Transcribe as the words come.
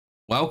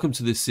Welcome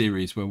to this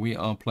series where we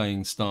are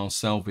playing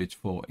Salvage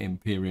for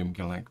Empyrion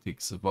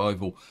Galactic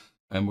Survival,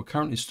 and we're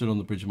currently stood on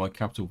the bridge of my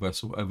capital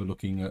vessel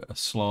overlooking a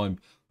slime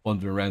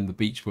wandering around the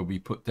beach where we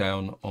put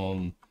down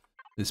on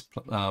this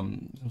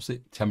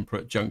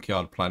temperate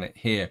junkyard planet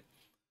here.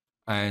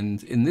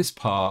 And in this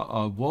part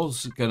I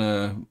was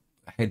gonna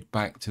head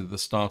back to the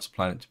starter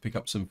planet to pick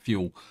up some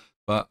fuel,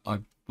 but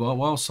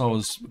whilst I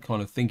was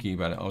kind of thinking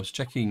about it, I was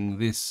checking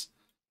this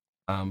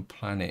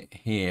planet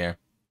here.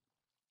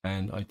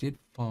 And I did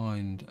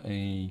find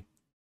there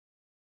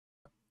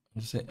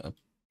is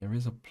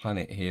a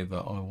planet here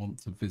that I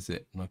want to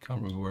visit, and I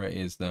can't remember where it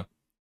is now.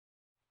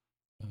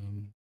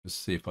 Let's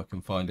see if I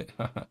can find it.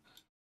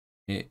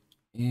 It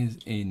is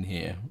in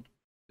here.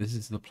 This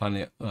is the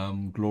planet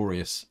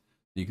Glorious.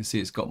 You can see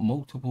it's got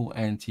multiple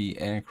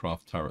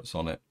anti-aircraft turrets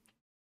on it.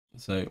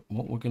 So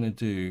what we're going to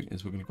do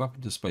is we're going to go up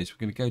into space. We're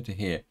going to go to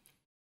here,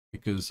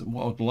 because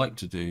what I'd like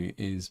to do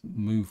is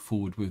move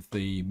forward with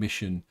the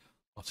mission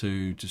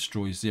to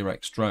destroy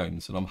Zirax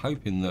drones, and I'm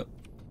hoping that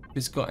if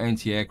it's got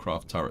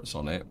anti-aircraft turrets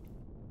on it,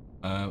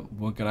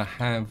 we're gonna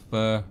have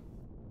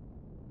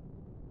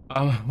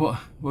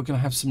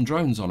some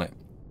drones on it.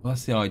 Well,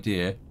 that's the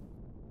idea.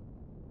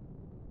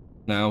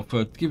 Now,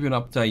 to give you an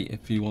update,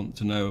 if you want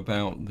to know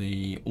about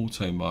the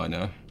auto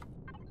miner,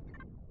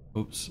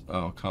 oops,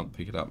 oh, I can't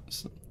pick it up.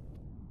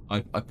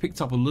 I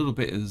picked up a little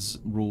bit as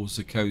raw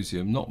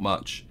zirconium, not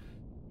much,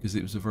 because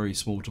it was a very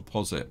small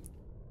deposit.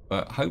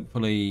 But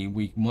hopefully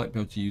we might be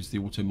able to use the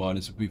auto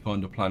miners if we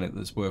find a planet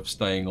that's worth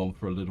staying on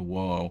for a little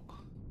while.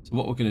 So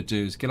what we're going to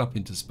do is get up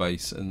into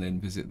space and then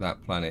visit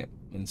that planet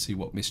and see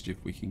what mischief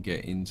we can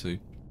get into.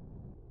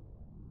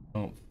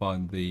 Can't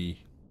find the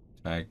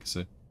tag,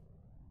 so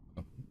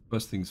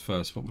first things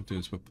first, what we'll do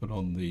is we'll put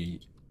on the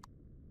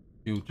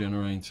fuel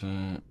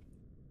generator.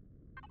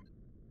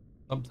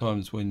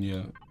 Sometimes when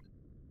you're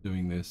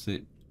doing this,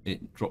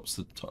 it drops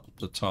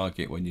the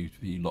target when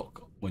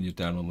when you're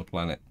down on the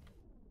planet.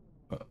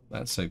 But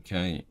that's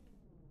okay.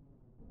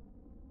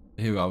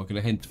 Here we are. We're going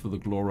to head for the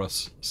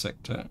Glorious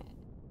sector.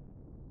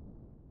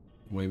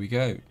 Away we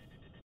go.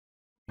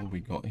 What have we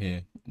got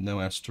here?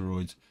 No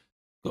asteroids.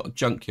 Got a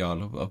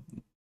junkyard. The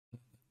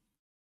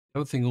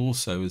other thing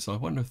also is I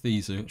wonder if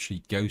these are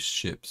actually ghost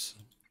ships.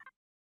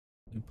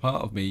 And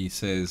part of me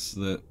says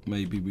that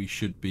maybe we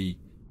should be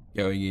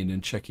going in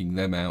and checking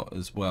them out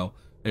as well.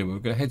 Anyway, we're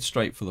going to head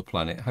straight for the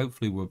planet.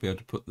 Hopefully we'll be able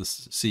to put the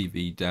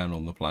CV down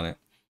on the planet.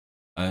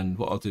 And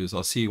what I'll do is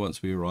I'll see you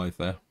once we arrive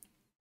there.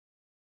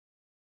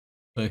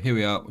 So here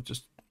we are. We'll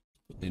just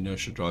put the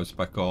inertia drives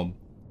back on.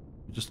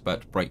 We're just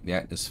about to break the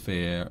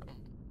atmosphere.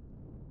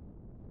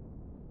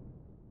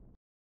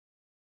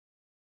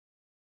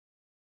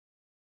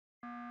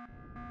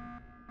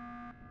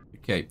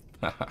 Okay.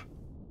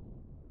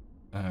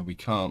 We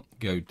can't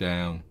go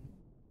down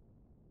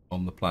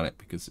on the planet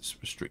because it's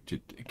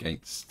restricted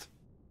against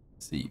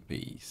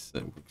CV. So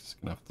we're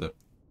just going to have to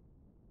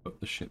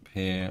put the ship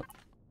here.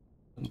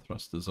 And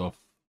thrusters off.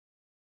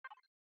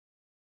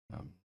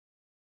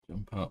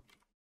 Jump up.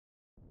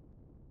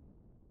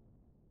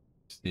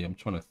 See, I'm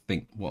trying to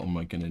think, what am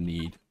I going to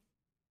need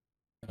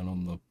down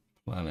on the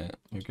planet?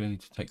 We're going to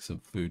need to take some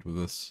food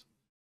with us,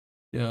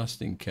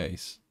 just in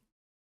case.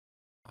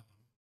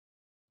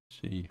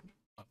 Actually,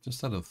 I've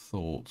just had a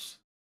thought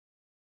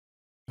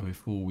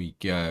before we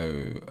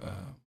go.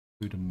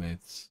 Food and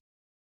meds.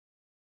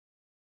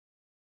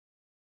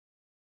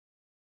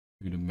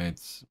 Food and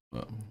meds.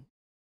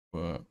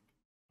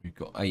 We've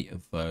got 8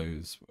 of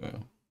those.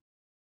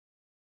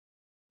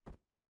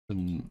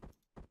 Some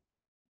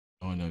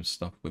dino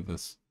stuff with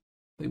us.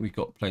 I think we've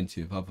got plenty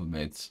of other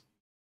meds.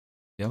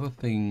 The other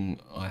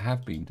thing I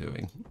have been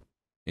doing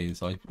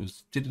is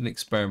did an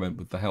experiment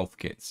with the health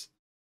kits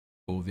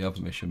for the other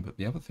mission, but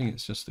the other thing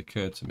that's just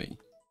occurred to me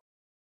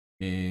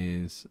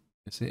is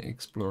it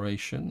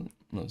exploration?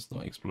 No, it's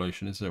not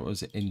exploration, is it? Or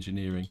is it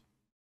engineering?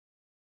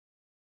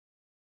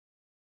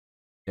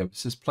 Yeah, it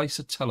says place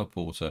a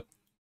teleporter.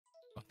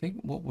 I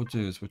think what we'll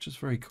do is we'll just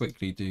very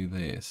quickly do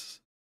this.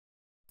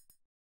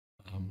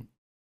 I don't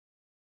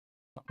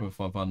know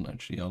if I've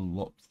actually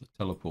unlocked the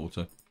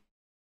teleporter.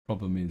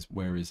 Problem is,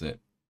 where is it?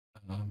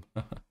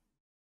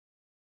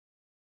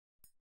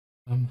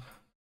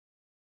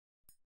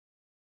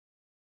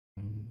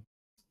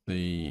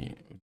 The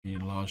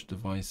large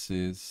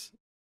devices.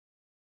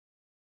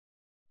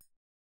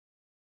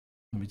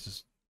 Let me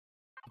just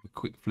have a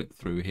quick flip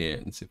through here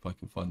and see if I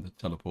can find the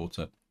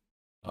teleporter.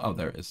 Oh,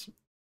 there it is.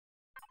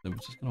 So we're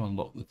just going to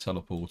unlock the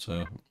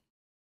teleporter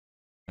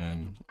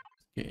and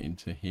get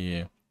into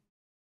here.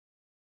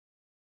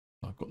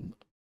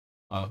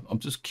 I'm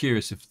just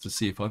curious to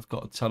see if I've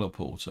got a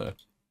teleporter,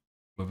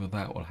 whether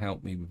that will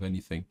help me with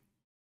anything.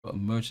 Got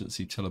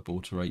emergency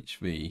teleporter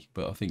HV,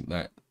 but I think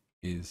that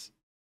is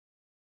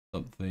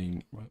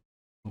something. Right,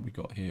 what we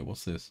got here?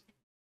 What's this?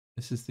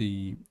 This is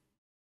the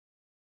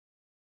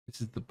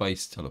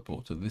base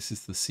teleporter. This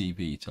is the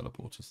CV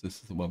teleporter. So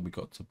this is the one we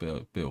got to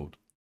build.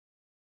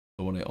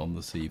 I want it on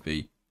the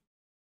CV.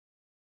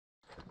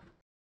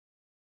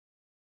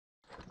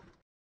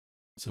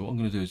 So what I'm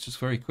going to do is just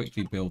very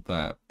quickly build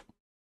that.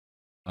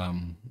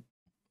 And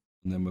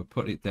then we'll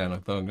put it down.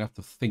 Although I'm gonna have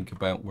to think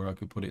about where I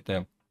could put it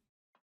down.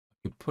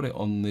 I could put it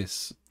on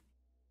this,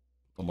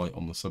 the light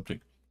on the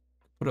subject.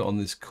 Put it on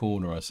this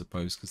corner, I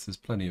suppose, because there's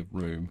plenty of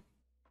room.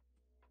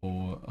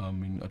 Or, I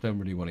mean, I don't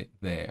really want it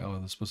there.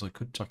 Oh, I suppose I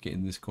could tuck it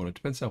in this corner. It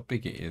depends how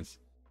big it is.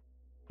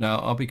 Now,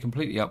 I'll be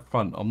completely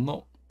upfront. I'm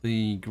not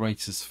the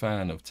greatest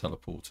fan of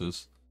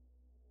teleporters,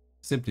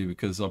 simply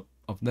because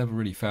I've never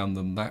really found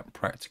them that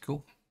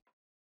practical.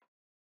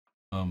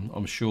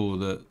 I'm sure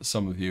that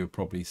some of you have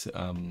probably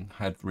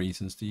had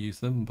reasons to use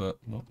them, but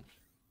not.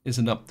 Here's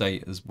an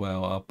update as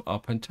well. Our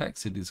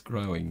pentaxid is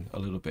growing a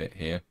little bit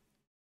here.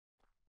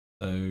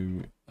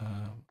 So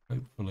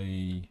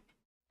hopefully,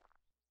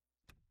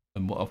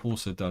 and what I've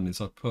also done is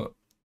I've put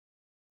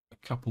a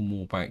couple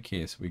more back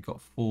here. So we've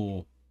got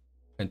 4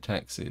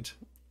 pentaxid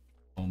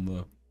on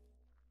the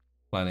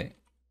planet,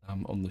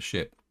 on the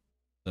ship.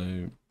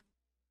 So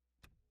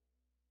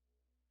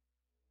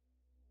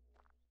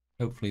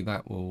hopefully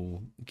that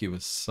will give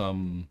us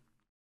some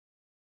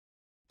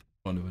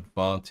kind of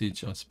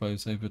advantage, I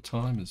suppose, over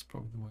time is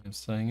probably the way of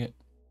saying it.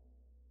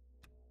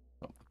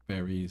 Not the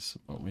berries,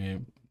 not me.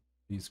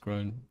 These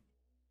grown.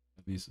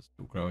 These are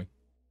still growing.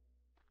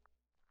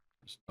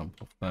 Just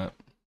dump off that.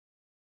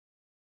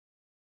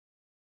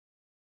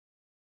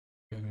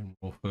 Go in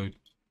more food.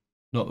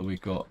 Not that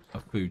we've got a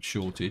food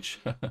shortage.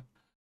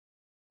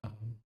 I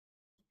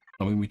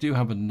mean, we do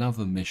have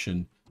another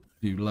mission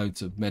to do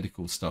loads of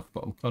medical stuff,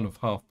 but I'm kind of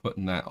half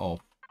putting that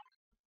off.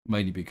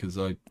 Mainly because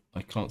I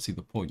can't see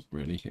the point,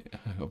 really.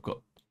 I've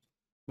got...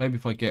 Maybe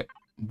if I get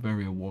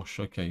very awash.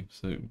 Okay,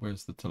 so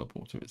where's the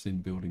teleporter? It's in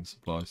building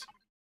supplies.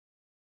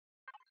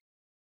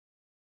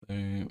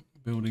 So,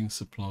 building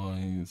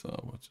supplies. Oh,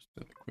 we'll just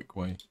do it a quick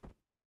way.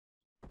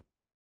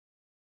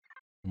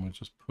 And we'll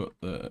just put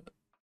the...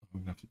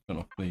 I'm going to have to turn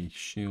off the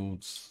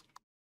shields.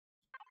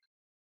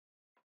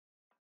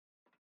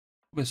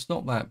 But it's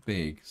not that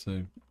big,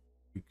 so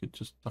we could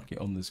just tuck it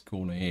on this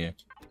corner here.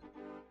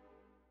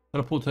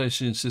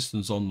 Teleportation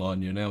systems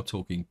online. You're now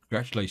talking.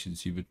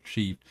 Congratulations, you've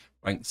achieved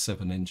rank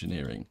 7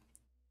 engineering.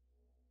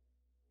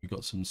 We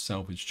got some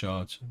salvage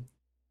charge.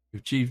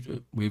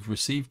 We've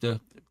received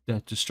a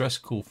distress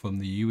call from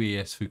the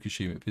UES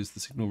Fukushima. It appears the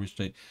signal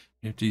originated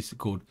in a diesel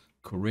called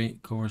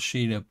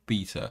Koroshina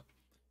Beta.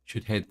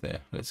 Should head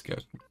there. Let's go.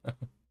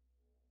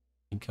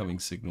 Incoming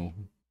signal.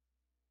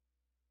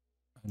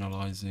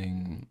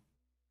 Analyzing.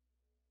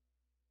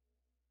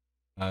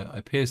 It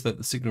appears that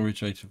the signal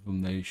originated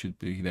from there. Should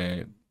be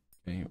there.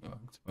 Okay,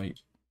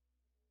 activate.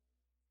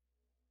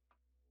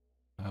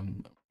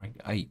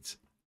 Rank 8.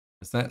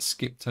 Has that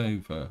skipped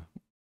over?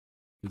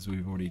 Because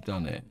we've already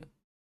done it.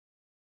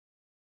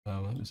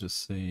 Let me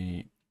just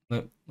see.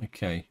 No,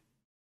 okay.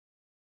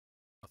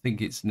 I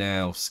think it's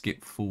now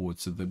skipped forward.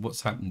 So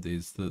what's happened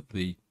is that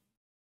the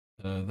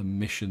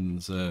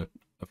missions have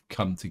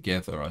come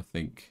together, I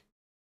think.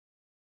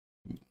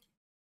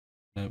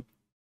 No,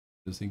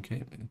 just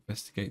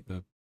investigate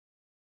the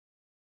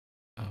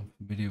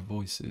familiar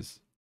voices.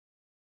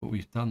 But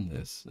we've done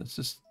this. It's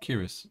just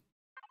curious.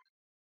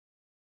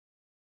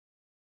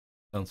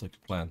 Sounds like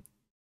a plan.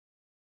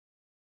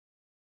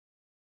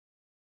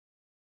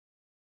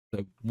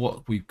 So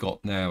what we've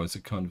got now is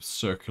a kind of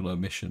circular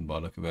mission by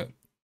the look of it.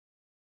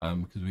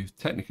 Because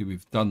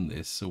we've done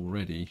this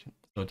already.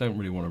 So I don't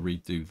really want to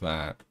redo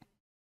that.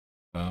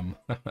 We're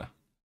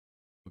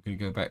going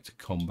to go back to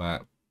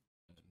combat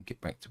and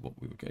get back to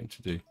what we were going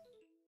to do.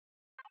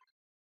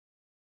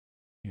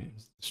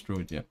 It's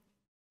destroyed yet.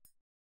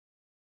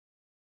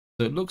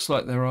 So it looks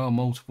like there are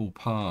multiple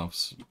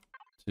paths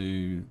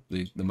to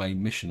the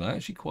main mission. I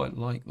actually quite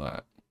like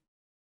that.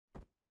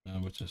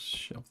 We'll just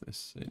shove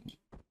this in.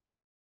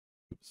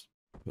 Oops,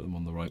 put them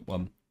on the right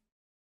one.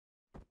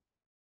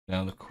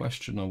 Now the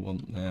question I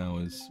want now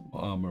is,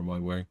 what armor am I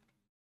wearing?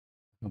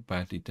 How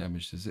badly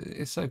damaged is it?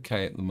 It's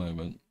okay at the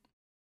moment.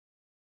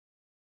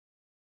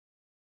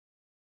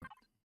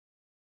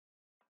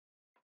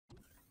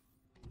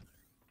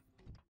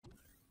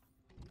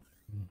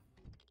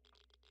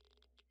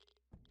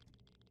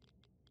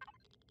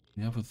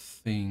 The other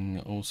thing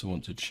I also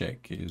want to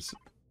check is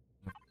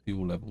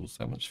fuel levels.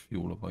 How much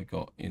fuel have I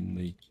got in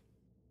the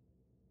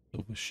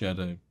Silver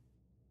Shadow?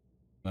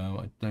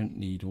 I don't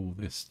need all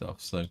this stuff,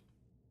 so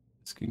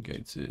this can go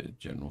to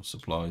general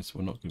supplies.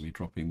 We're not going to be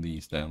dropping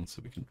these down,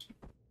 so we can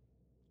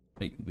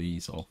take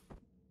these off.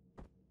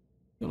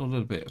 Got a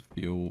little bit of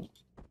fuel.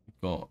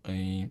 We've got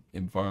a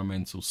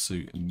environmental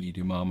suit and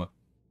medium armor.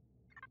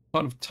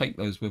 Kind of take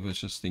those with us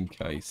just in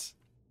case.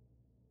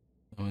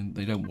 I mean,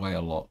 they don't weigh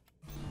a lot.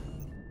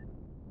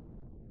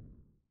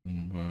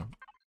 And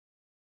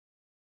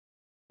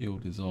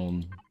shield is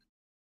on.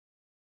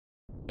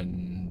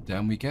 And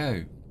down we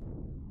go.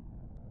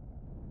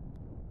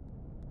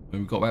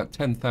 We've got about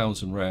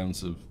 10,000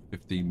 rounds of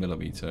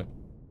 15mm.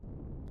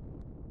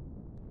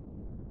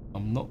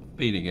 I'm not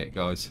feeling it,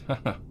 guys.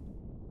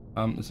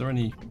 Is there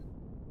any...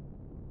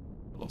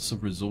 Lots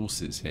of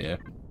resources here.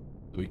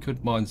 So we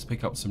could mine to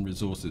pick up some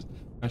resources.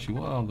 Actually,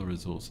 what are the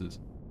resources?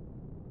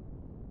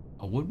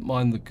 I wouldn't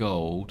mind the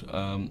gold.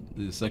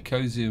 The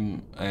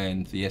zirconium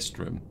and the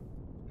estrum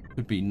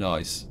would be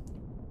nice,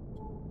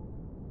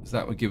 because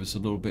that would give us a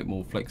little bit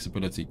more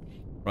flexibility.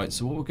 Right,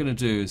 so what we're going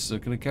to do is we're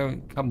going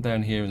to come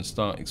down here and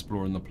start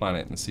exploring the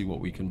planet and see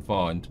what we can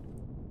find.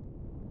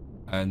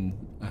 And,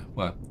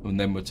 well, and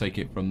then we'll take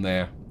it from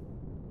there.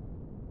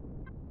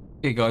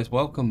 Okay guys,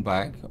 welcome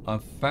back.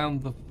 I've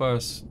found the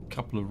first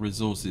couple of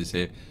resources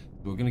here.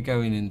 We're going to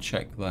go in and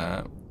check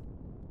that.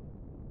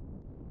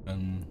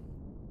 And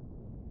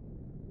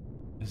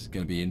this is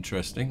going to be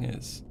interesting.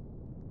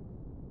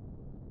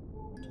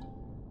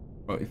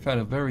 Right, we found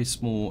a very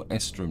small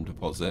estrum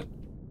deposit.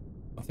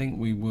 I think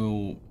we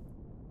will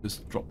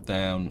just drop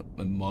down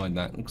and mine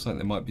that. Looks like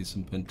there might be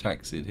some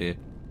pentaxid here.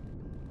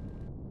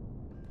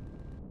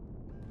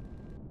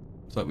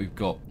 Looks like we've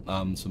got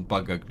some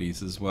bug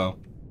uglies as well.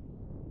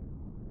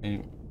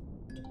 Okay.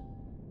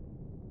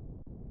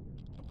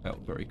 Out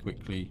very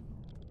quickly.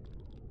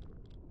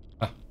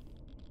 Ah,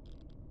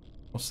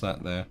 what's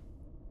that there?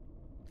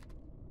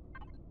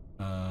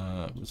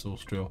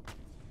 Resource drill.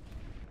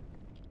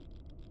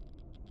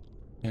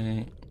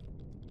 Okay.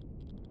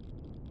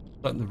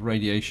 But the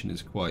radiation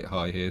is quite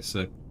high here, so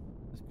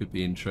this could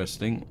be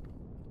interesting.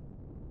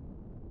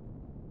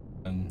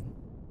 And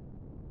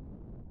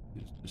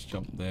just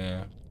jump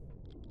there.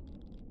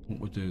 What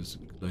we'll do is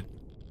hook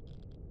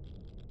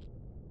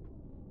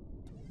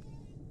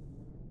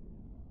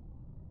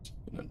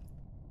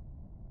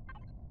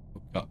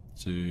up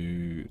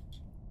to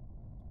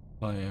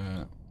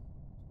player,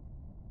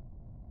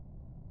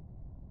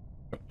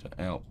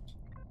 out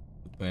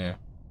there.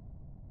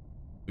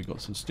 We've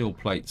got some steel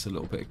plates, a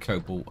little bit of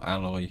cobalt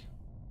alloy.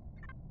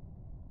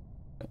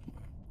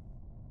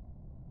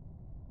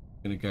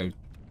 Gonna go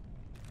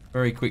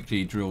very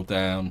quickly, drill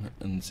down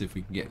and see if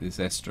we can get this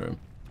estrum.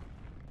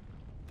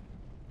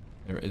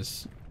 There it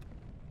is.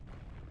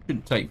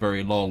 Shouldn't take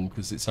very long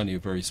because it's only a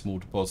very small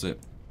deposit.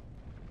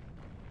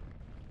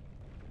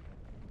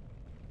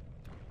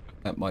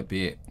 That might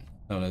be it.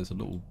 Oh, there's a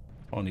little,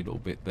 tiny little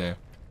bit there.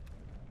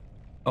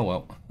 Oh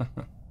well.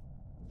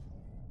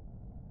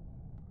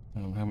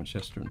 How much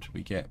estrum did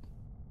we get?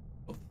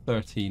 Got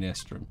 13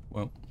 estrum.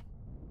 Well,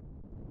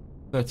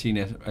 13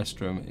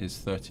 estrum is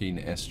 13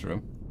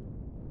 estrum.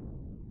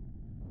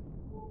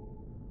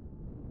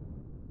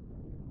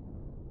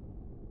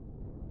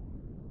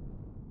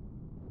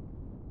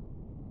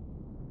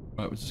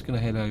 Right, we're just going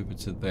to head over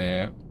to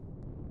there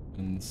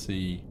and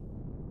see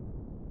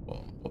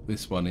what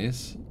this one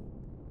is.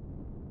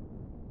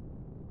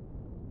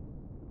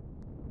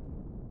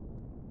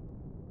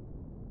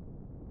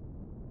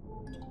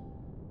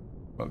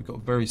 Right, we've got a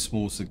very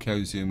small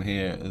zirconium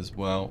here as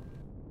well.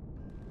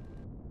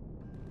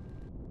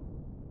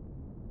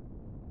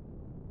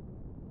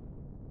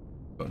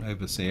 Got an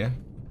overseer.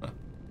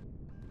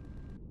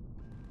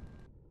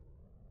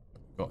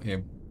 Got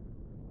him.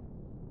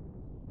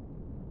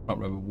 Can't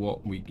remember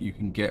what you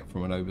can get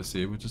from an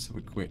overseer. We'll just have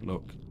a quick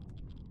look.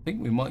 I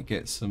think we might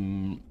get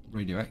some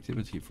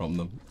radioactivity from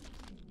them.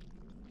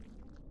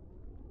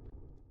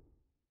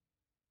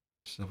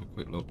 Just have a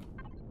quick look.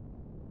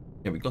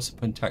 Yeah, we got some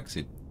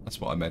pentaxid. That's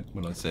what I meant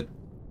when I said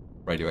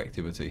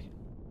radioactivity.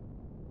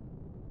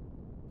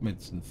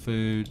 Medicine,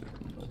 food.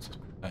 Let's just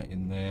put that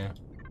in there.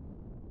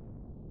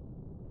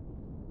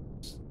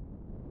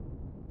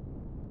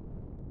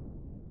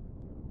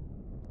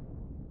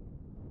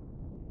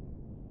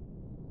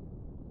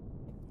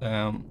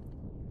 Down.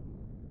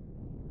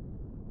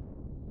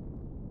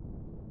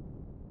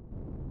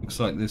 Looks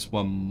like this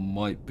one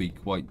might be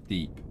quite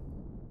deep.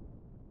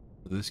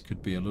 This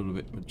could be a little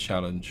bit of a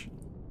challenge.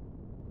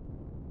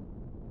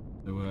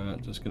 So we're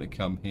just going to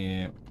come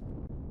here.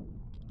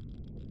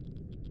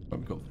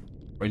 We've got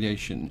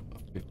radiation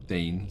of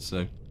 15,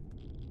 so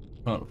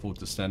can't afford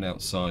to stand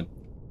outside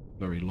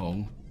very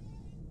long.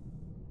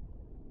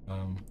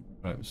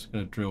 Right, we're just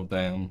going to drill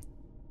down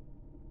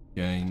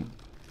again.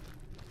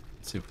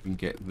 See if we can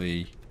get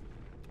the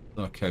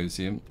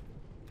zirconium.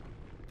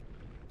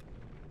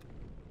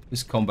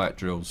 This combat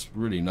drill's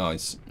really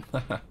nice.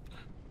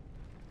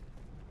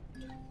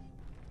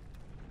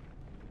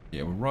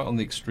 Yeah, we're right on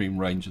the extreme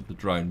range of the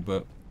drone,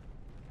 but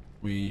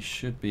we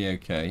should be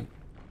okay.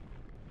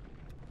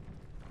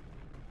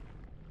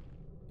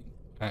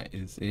 That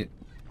is it.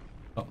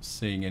 Not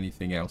seeing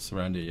anything else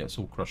around here yet. It's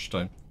all crushed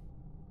stone.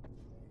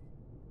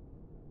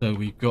 So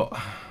we've got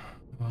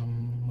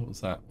what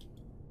was that?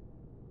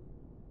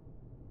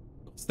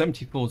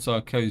 74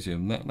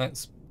 zirconium.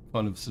 That's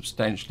kind of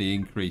substantially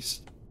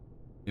increased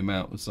the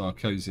amount of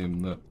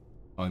zirconium that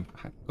I've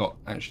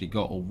actually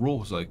got, or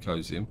raw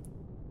zirconium.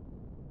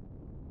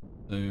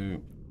 So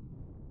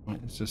right,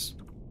 it's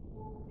just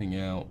ping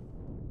out.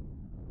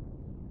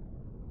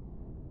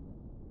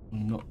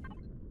 I'm not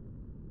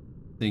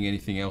seeing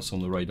anything else on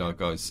the radar,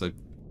 guys. So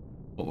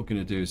what we're going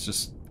to do is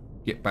just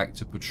get back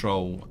to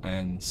patrol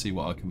and see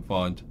what I can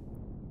find.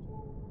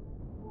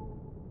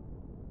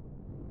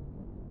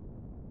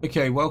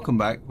 Okay, welcome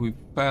back. We've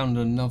found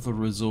another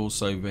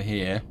resource over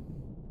here.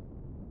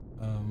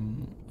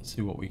 Let's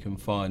see what we can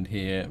find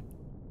here.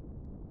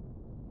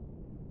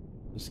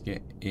 Just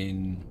get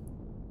in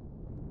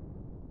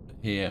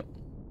here.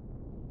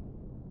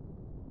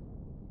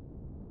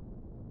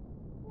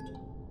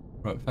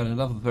 Right, found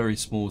another very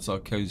small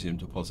zirconium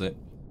deposit.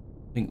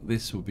 I think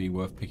this would be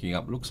worth picking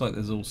up. Looks like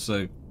there's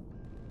also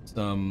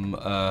some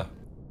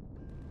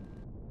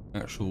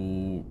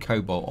actual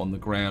cobalt on the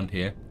ground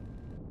here.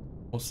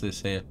 What's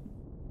this here?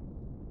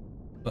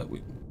 But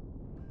we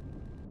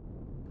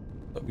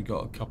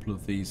got a couple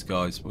of these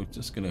guys. We're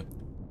just gonna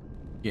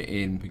get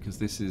in because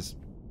this is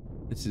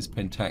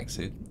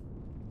pentaxid.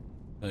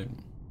 So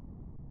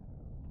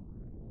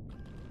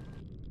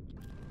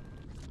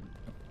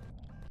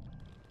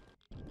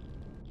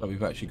but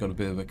we've actually got a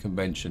bit of a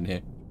convention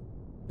here.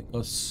 I think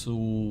I saw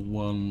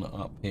one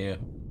up here.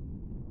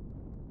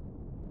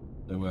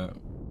 So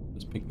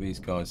let's pick these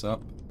guys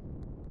up.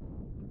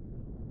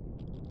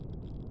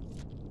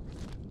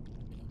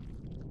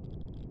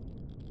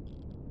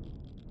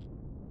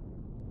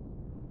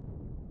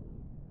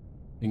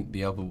 I think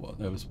the other one,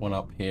 there was one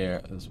up here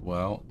as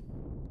well.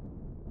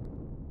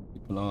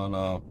 Keep an eye on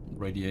our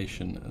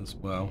radiation as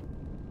well.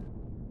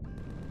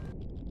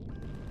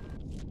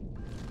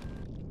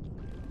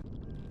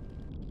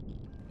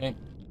 Okay.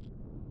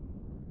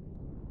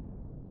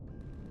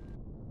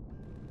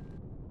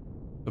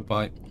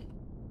 Goodbye.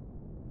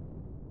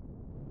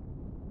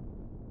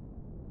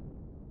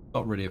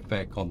 Not really a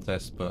fair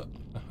contest, but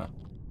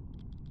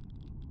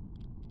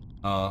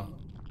I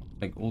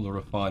think all the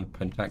refined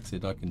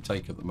pentaxid I can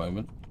take at the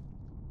moment,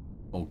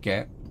 or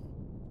get.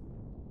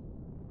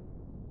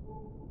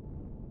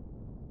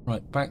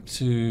 Right, back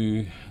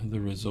to the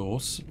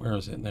resource. Where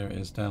is it? There it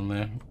is, down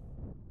there.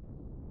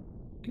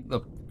 I think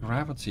the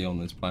gravity on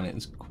this planet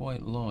is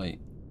quite light.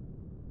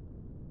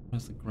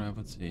 Where's the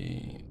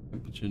gravity?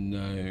 Temperature,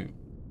 no.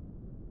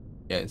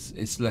 Yeah,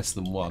 it's less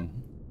than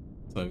 1,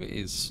 so it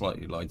is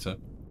slightly lighter.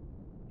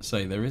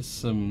 Say there is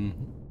some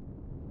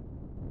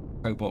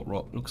cobalt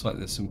rock. Looks like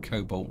there's some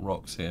cobalt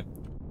rocks here.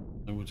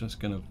 So we're just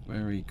going to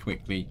very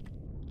quickly.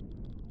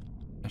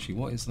 Actually,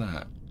 what is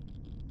that?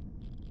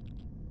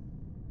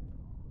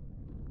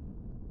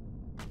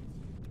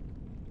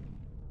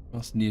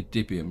 That's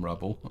neodymium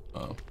rubble.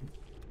 Oh.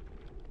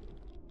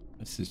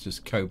 This is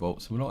just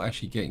cobalt, so we're not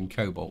actually getting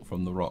cobalt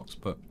from the rocks,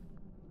 but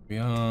we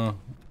are.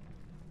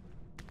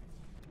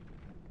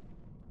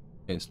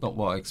 It's not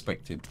what I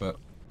expected, but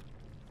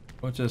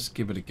I'll just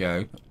give it a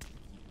go.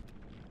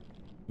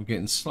 We're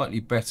getting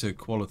slightly better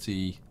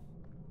quality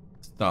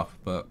stuff,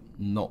 but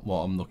not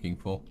what I'm looking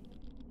for.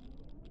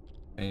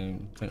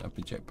 And don't have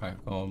the jetpack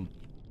on.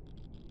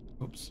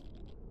 Oops.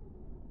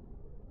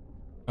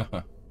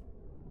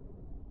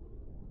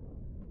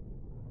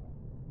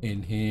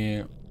 In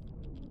here.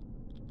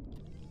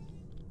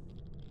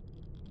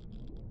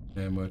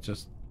 And we'll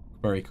just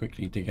very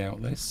quickly dig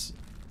out this.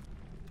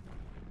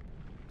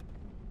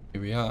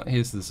 Here we are.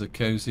 Here's the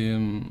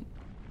zirconium.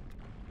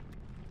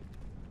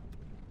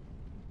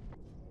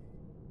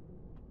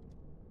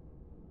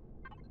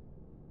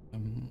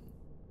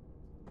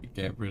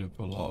 Get rid of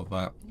a lot of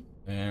that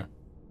there.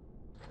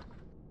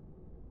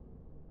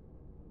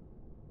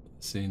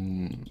 It's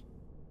in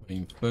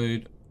main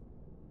food.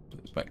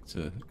 Put it back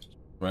to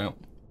route.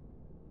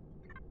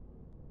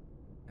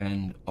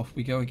 And off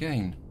we go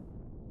again.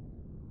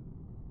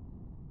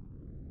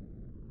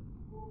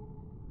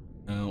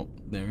 Now,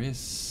 there is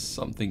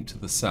something to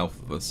the south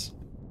of us.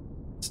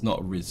 It's not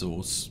a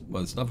resource.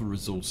 Well, there's another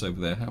resource over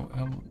there. How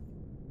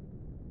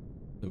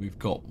so we've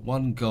got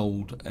 1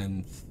 gold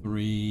and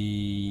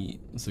 3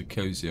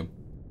 zirconium.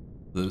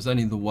 There was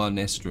only the 1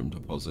 estrum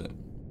deposit.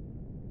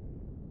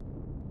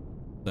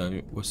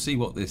 So we'll see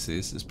what this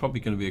is. It's probably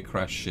going to be a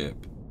crash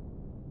ship.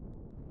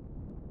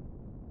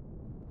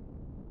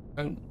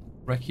 I don't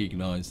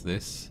recognize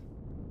this.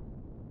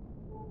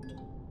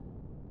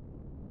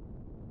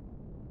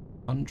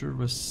 Under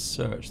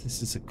research,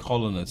 this is a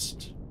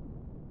colonist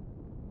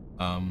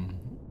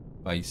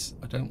base.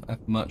 I don't have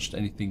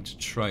anything to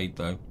trade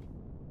though,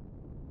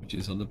 which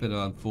is a bit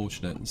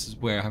unfortunate. This is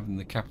where having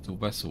the capital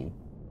vessel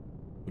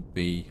would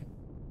be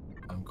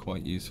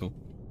quite useful.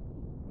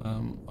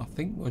 I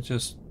think we'll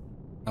just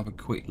have a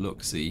quick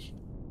look-see.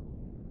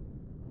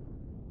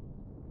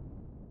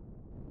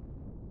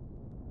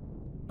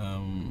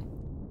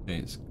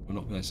 Okay, we're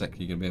not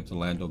exactly going to be able to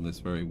land on this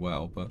very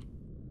well, but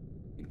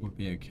I think we'll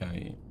be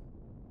okay.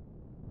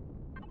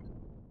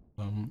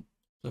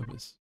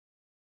 Service.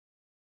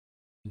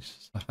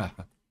 This is a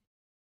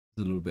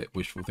little bit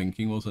wishful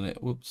thinking, wasn't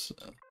it? Whoops.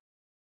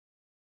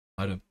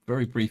 I had a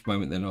very brief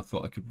moment then I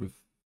thought I could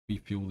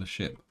refuel the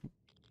ship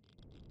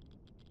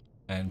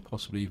and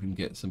possibly even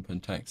get some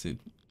pentaxid.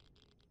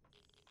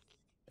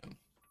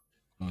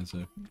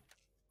 So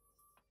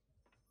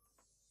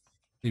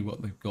see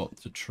what they've got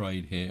to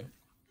trade here,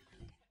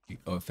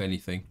 or if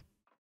anything.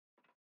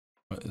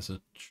 Right, there's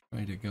a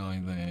trader guy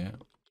there.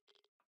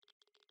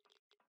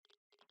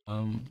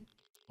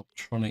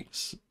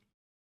 Optronics,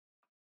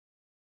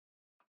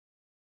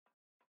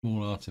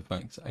 small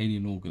artifacts,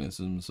 alien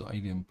organisms,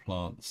 alien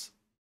plants,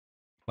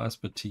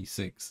 plasma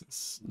T6.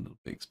 It's a little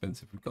bit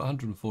expensive. We've got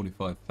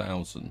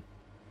 145,000.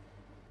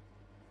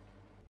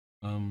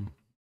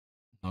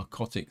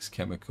 narcotics,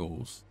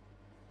 chemicals.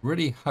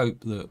 Really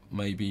hope that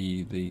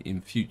maybe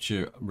in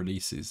future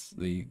releases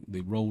the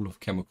role of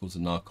chemicals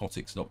and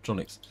narcotics and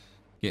optronics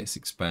gets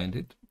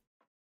expanded.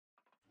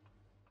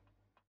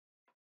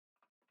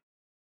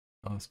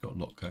 Oh, it's got a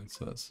lock code,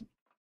 so that's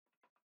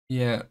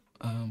yeah.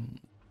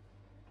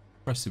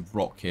 Impressive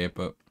rock here,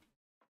 but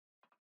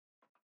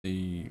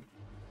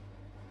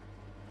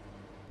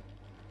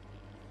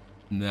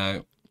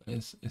no,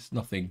 it's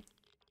nothing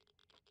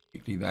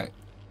particularly that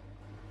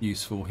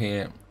useful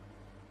here.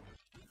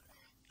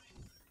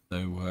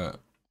 So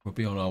we'll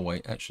be on our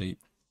way. Actually,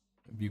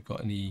 have you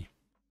got any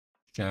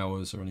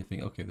showers or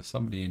anything? Okay, there's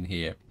somebody in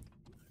here.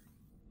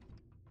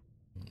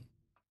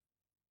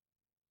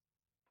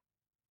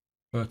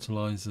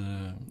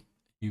 Fertilizer,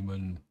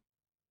 human,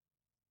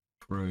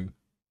 crew.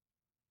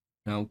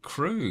 Now,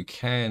 crew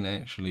can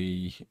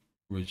actually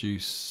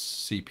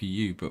reduce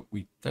CPU, but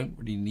we don't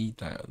really need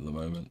that at the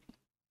moment.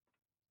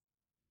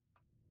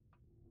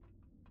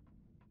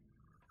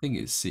 I think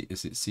is it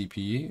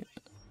CPU?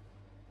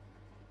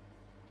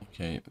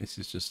 Okay, this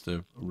is just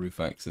a roof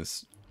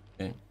access.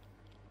 Okay.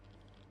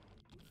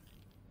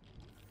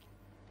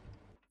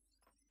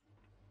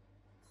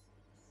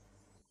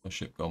 My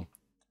ship gone.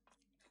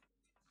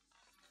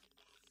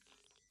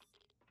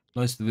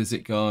 Nice to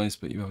visit, guys,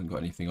 but you haven't got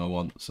anything I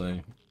want, so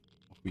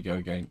off we go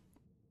again.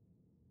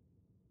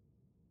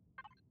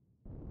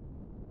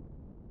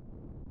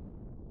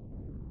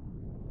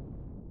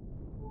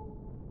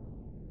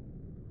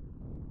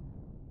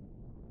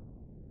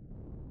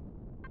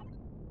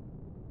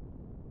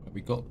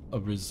 We got a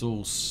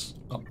resource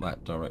up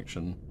that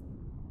direction,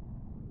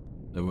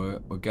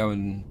 so we'll go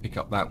and pick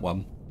up that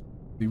one.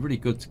 It'd be really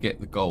good to get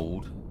the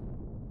gold.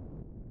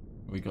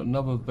 We got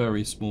another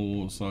very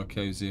small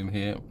sarcosium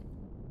here.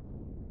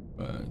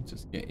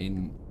 Just get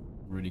in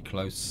really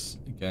close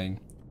again.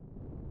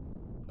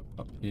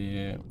 Up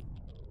here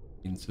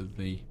into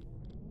the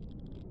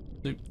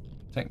loop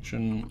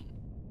protection.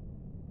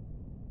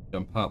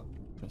 Jump up,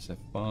 press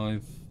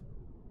F5,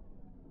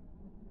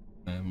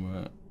 and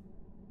we're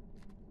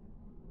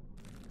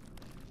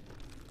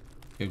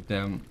go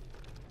down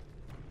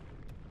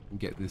and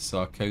get this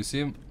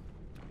sarcosium.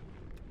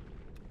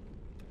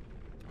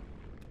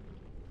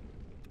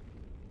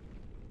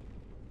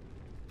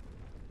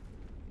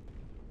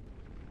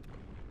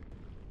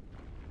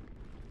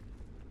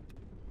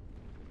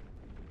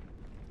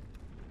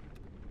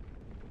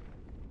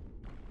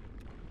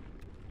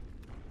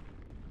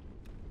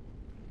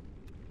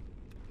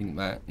 I think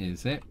that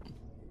is it.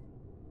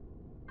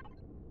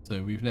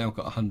 So we've now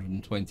got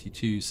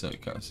 122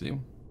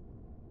 sarcosium.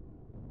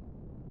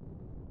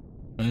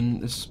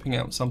 And let's ping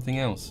out something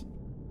else.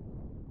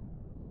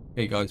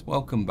 Okay guys,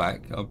 welcome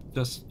back. I've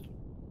just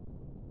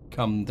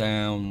come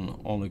down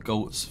on a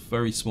gold,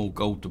 very small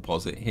gold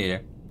deposit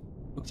here.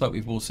 Looks like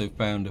we've also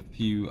found a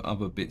few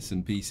other bits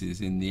and pieces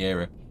in the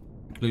area,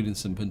 including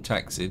some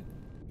pentaxid.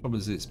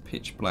 Problem is it's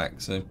pitch black,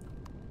 so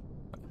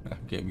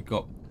okay, we've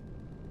got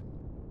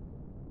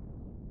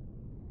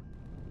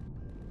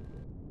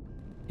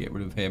get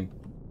rid of him.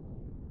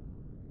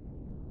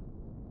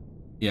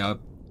 Yeah,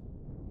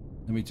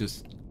 let me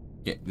just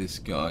get this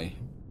guy,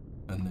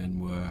 and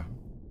then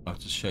I'll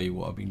just show you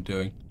what I've been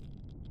doing.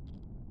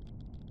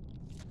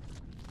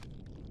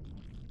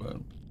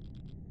 Well,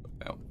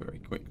 out very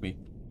quickly,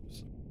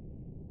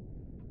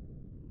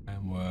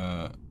 and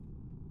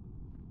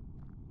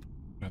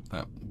grab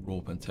that raw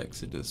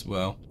pentaxid as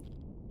well.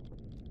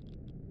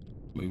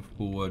 Move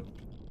forward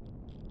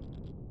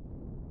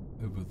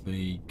over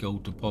the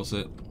gold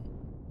deposit.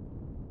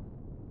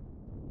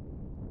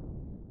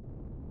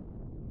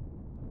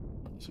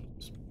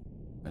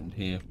 And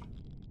here,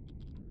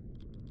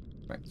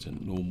 back to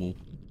normal.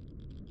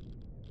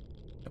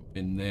 Jump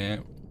in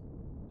there.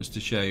 Just to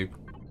show you,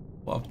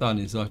 what I've done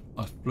is I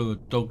flew a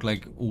dog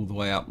leg all the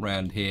way up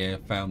round here,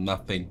 found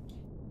nothing.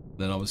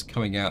 Then I was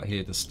coming out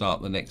here to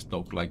start the next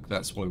dog leg.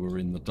 That's why we're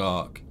in the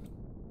dark.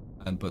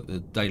 But the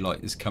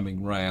daylight is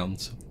coming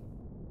round.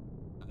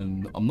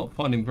 And I'm not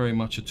finding very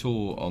much at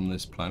all on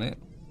this planet.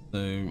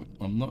 So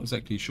I'm not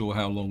exactly sure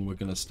how long we're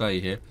going to stay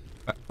here.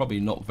 Probably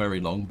not very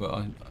long,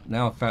 but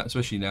now I've found,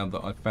 especially now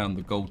that I've found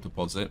the gold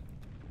deposit,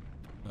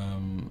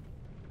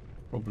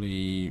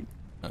 probably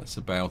that's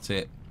about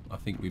it. I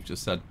think we've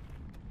just had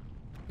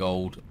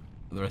gold.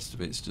 The rest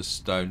of it's just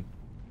stone.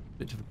 A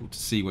bit difficult to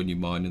see when you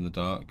mine in the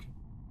dark.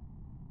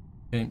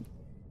 Okay,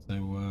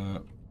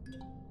 so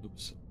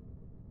oops.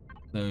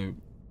 So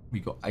we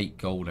got 8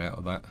 gold out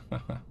of that.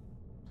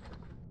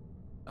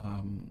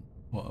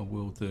 What I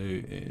will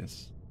do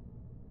is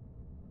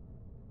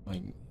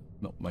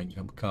not main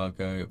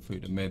cargo,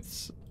 food and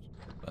meds,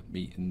 that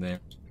meat in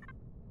there.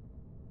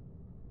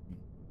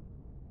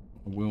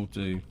 I will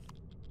do.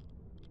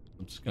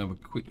 I'm just going to have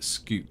a quick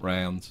scoot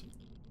round,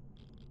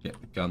 get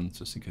the gun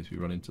just in case we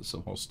run into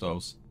some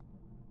hostiles.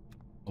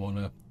 I want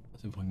to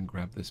see if I can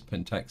grab this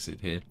pentaxid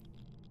here.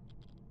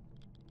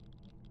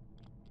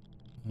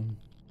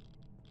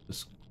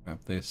 Just grab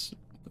this.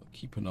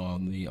 Keep an eye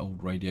on the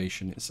old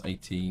radiation. It's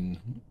 18.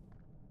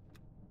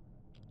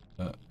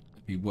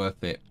 be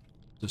worth it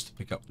just to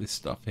pick up this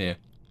stuff here.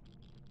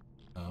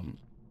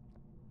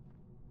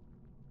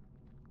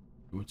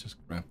 We'll just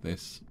grab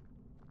this.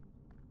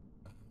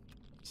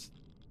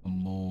 One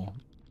more.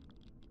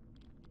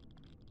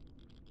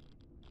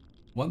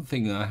 One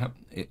thing that I have,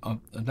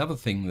 another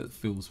thing that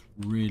feels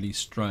really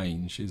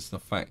strange is the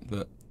fact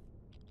that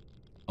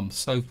I'm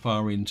so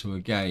far into a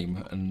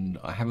game and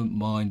I haven't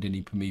mined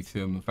any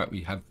Promethium. In fact,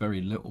 we have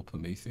very little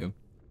Promethium.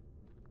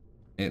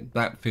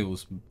 That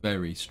feels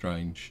very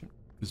strange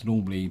because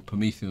normally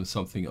Promethium is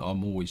something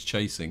I'm always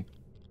chasing.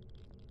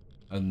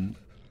 And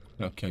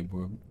okay,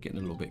 we're getting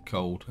a little bit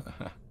cold.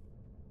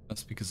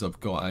 That's because I've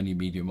got only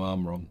medium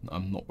armor on.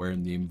 I'm not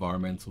wearing the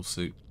environmental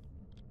suit.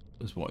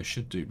 That's what I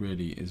should do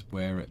really, is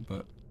wear it.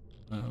 But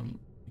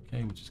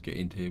okay, we'll just get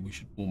into here. We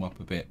should warm up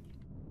a bit.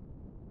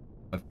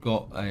 I've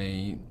got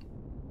a...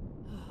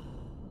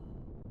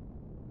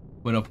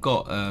 When I've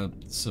got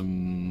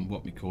some,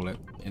 what we call it,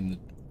 in the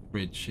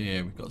fridge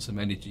here, we've got some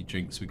energy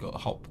drinks. We've got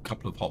a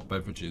couple of hot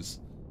beverages.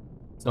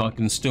 So I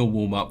can still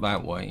warm up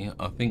that way.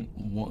 I think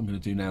what I'm going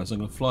to do now is I'm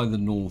going to fly the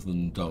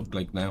northern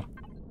dogleg now.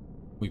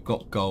 We've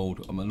got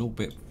gold. I'm a little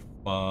bit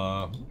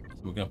far, so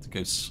we're going to have to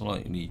go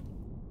slightly.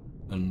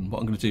 And what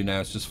I'm going to do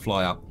now is just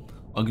fly up.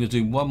 I'm going to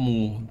do one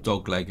more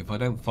dogleg. If I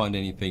don't find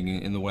anything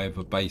in the way of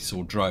a base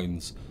or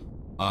drones,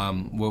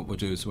 what we'll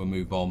do is we'll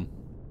move on.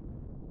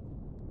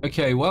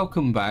 Okay,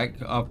 welcome back.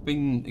 I've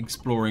been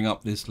exploring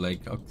up this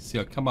leg.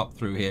 I come up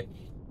through here.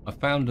 I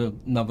found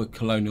another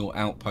colonial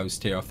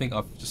outpost here. I think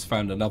I've just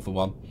found another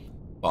one,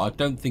 but I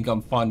don't think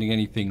I'm finding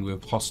anything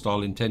with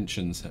hostile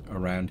intentions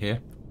around here.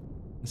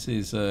 This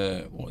is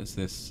what is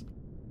this?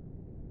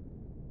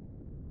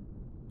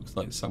 Looks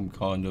like some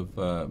kind of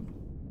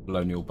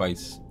colonial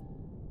base.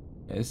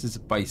 Yeah, this is a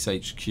base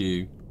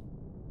HQ.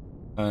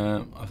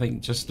 I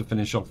think just to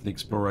finish off the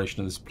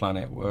exploration of this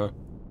planet, we're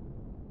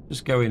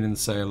just go in and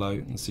say hello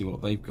and see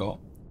what they've got.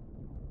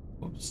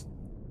 Whoops.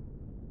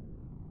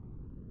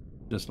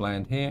 Just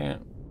land here.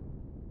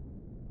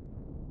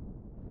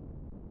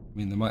 I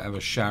mean, they might have a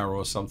shower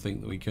or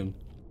something that we can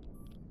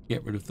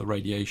get rid of the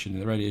radiation.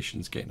 The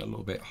radiation's getting a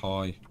little bit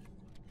high.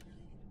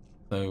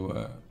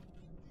 So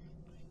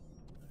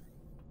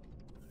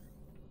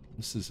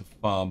this is a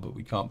farm, but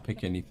we can't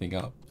pick anything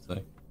up. So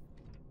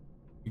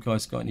you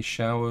guys got any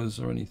showers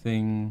or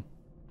anything?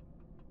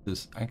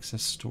 There's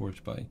access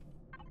storage bay.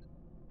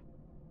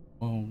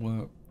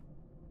 Well,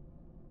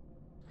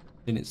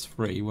 then it's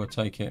free. We'll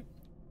take it.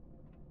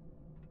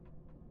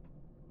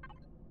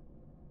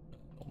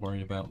 Not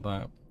worried about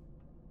that.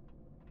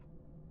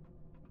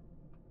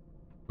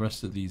 The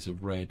rest of these are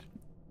red.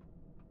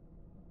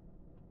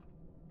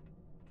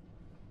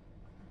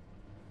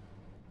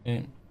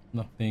 Okay,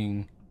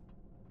 nothing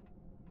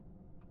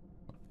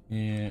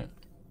here. Are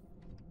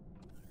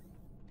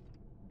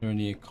there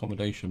any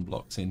accommodation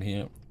blocks in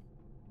here?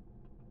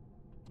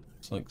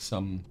 It's like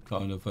some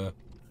kind of a...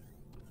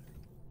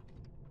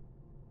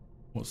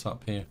 What's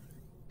up here?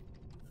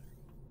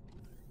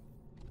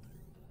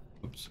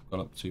 Oops, got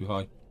up too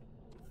high.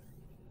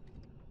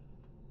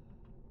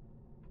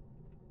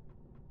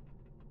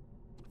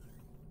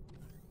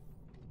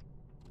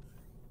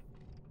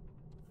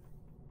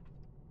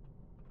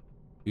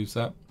 Use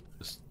that.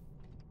 Just...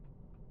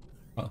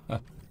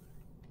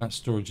 that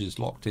storage is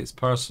locked. It's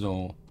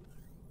personal.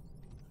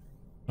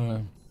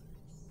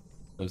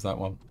 There's that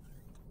one.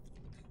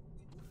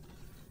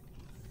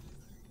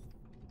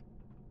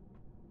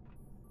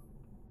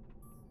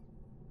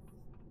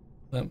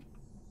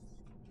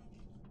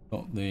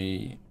 Got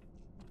the...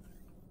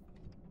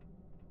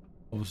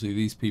 Obviously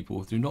these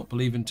people do not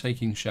believe in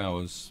taking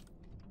showers.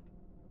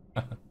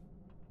 Oh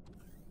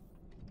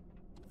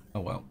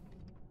well.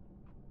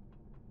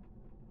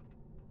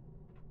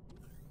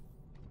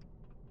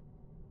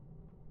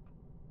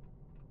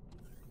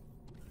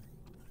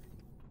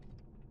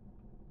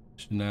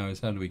 Now is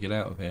how do we get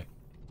out of here?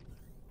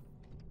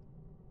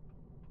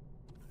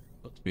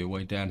 Got to be a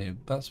way down here.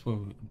 That's where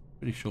I'm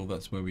pretty sure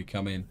that's where we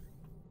come in.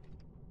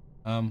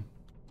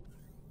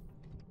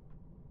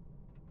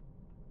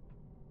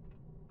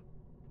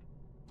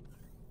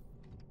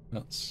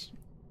 That's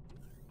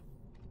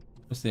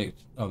what's the...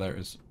 Oh, there it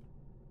is.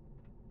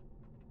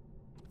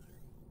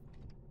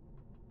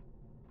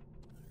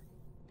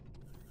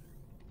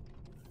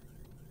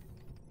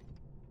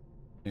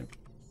 Yep.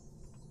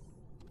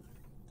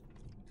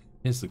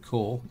 Here's the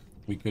core.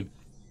 We could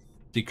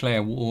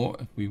declare war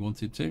if we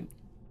wanted to.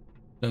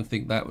 Don't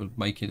think that would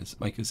make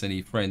us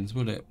any friends,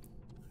 would it?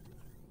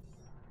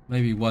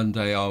 Maybe one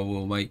day I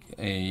will make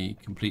a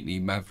completely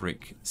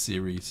Maverick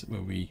series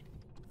where we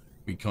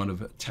kind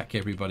of attack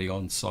everybody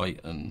on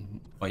site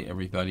and fight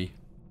everybody.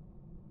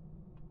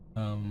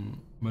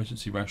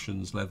 Emergency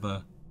rations,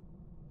 leather,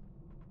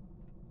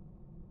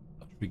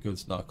 luxury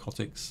goods,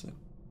 narcotics.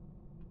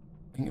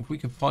 I think if we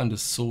could find a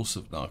source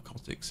of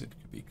narcotics, it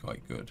could be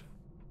quite good.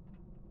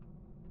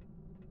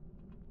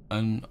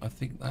 And I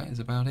think that is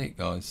about it,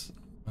 guys.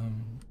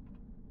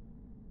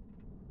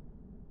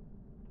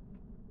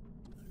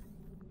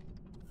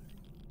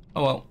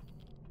 Oh well.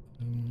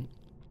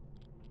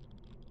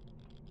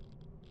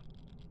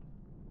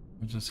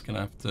 We're just going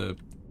to have to...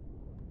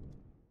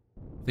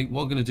 I think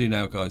what I'm going to do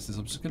now, guys, is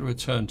I'm just going to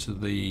return to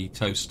the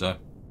toaster.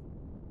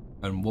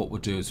 And what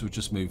we'll do is we'll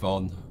just move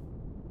on.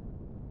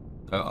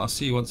 So I'll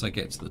see you once I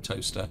get to the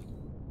toaster.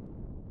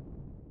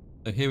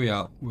 So here we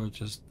are. We're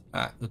just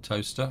at the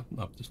toaster.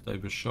 I've just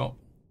overshot.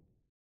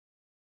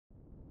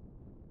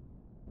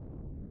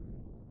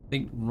 I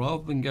think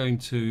rather than going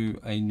to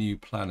a new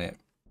planet,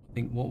 I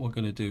think what we're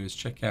going to do is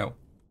check out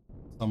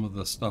some of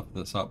the stuff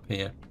that's up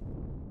here.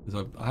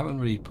 Because I haven't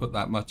really put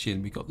that much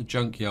in. We've got the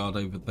junkyard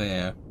over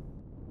there.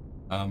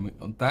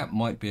 That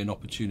might be an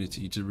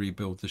opportunity to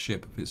rebuild the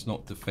ship if it's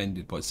not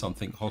defended by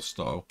something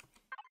hostile.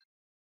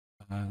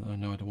 Oh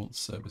no, I don't want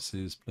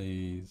services,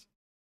 please.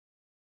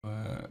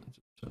 Just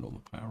turn all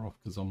the power off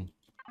because I'm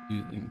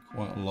using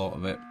quite a lot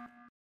of it.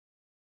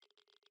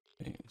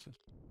 Okay, just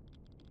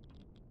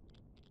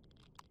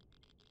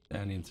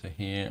down into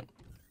here.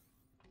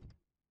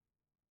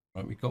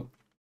 Right, we got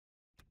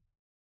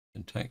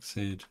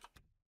Taxid.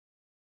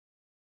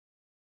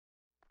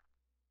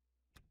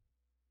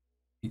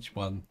 Each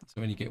one,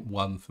 so only get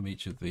one from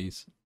each of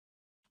these.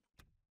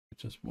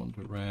 Just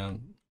wander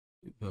around,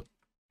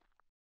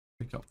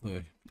 pick up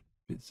the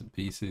bits and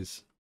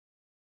pieces.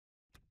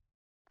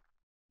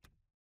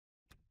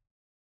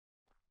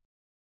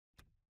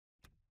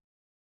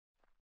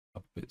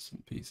 Up bits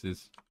and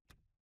pieces.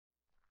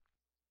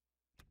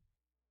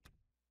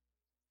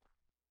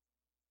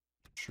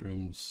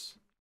 Shrooms.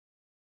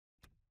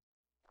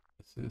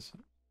 This is.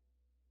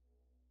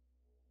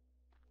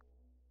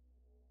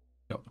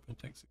 Got the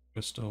Pentexit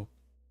crystal.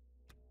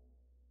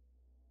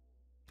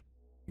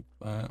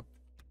 That.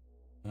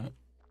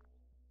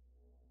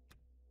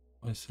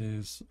 This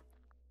is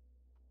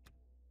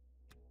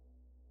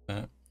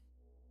that.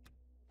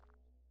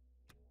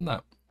 And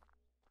that.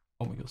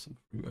 Oh, we got some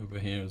fruit over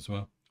here as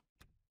well.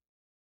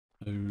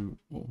 So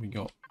what we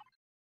got?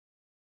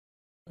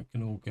 I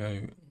can all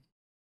go.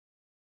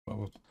 Well,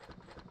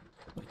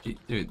 we'll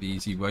do it the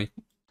easy way.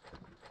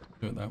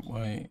 Do it that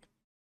way.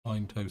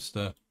 Line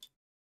toaster.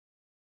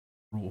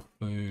 Raw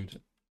food.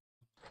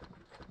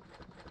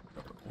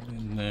 Drop it all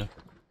in there.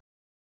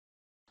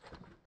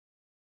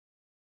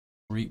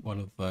 Or eat one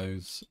of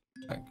those.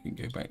 That can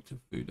go back to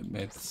food and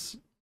meds.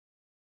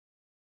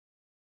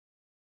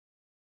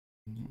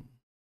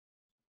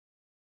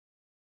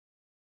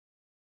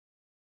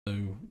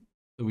 So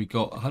we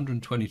got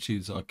 122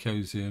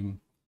 Zircosium,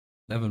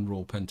 11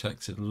 raw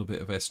pentexid, a little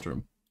bit of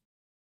estrum.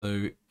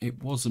 So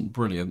it wasn't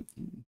brilliant,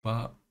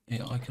 but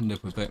I can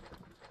live with it.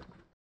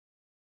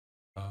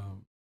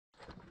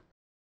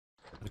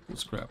 Medical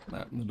scrap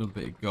that and a little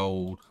bit of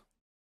gold.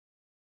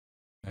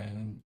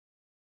 And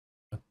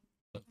I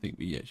think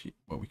we actually,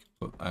 well, we could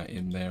put that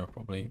in there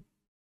probably.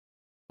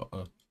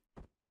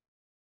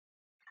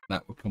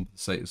 That would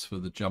compensate us for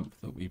the jump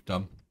that we've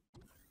done.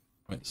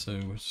 Right, so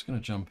we're just going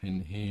to jump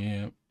in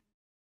here.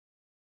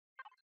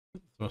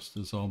 Put the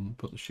thrusters on,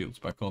 put the shields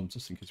back on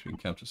just in case we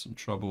encounter some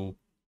trouble.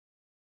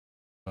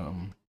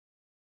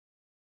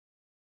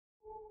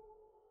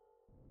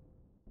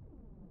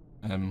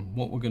 And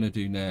what we're going to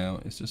do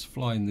now is just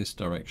fly in this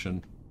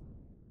direction.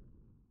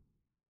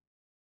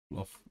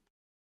 Off.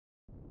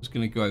 Just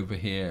going to go over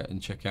here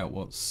and check out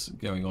what's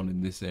going on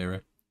in this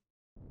area.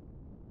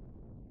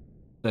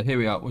 So here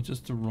we are, we're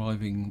just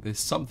arriving. There's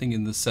something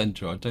in the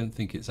center. I don't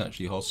think it's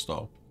actually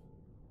hostile.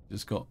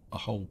 It's got a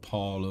whole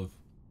pile of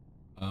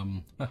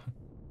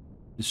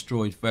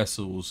destroyed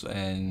vessels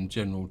and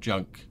general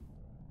junk.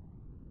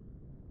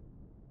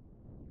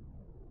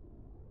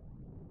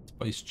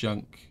 Space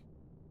junk.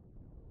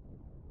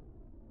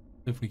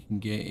 If we can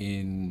get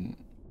in.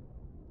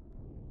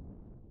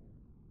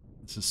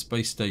 It's a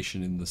space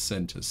station in the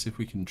center. See if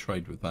we can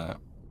trade with that.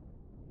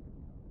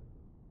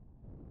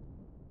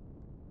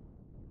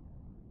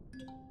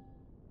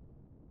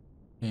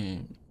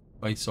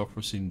 Base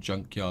offering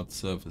junkyard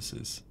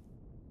services.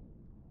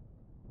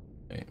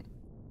 Okay. I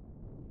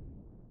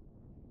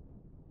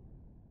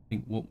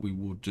think what we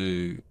will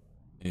do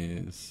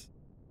is,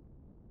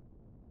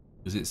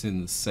 because it's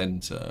in the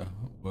center,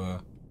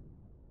 we'll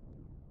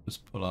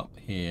just pull up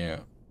here.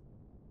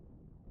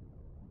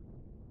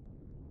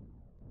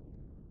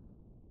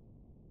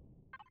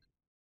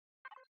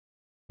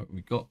 But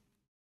we got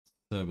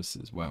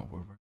services. Wow,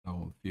 we're very low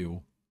on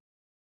fuel.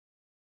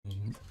 I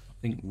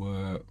think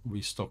we're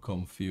restock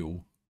on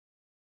fuel.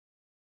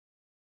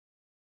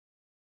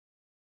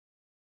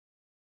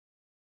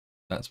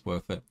 That's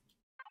worth it.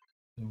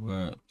 So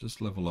we're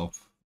just level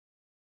off.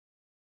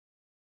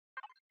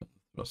 Put the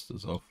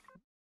thrusters off.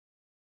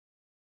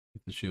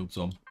 Keep the shields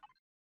on.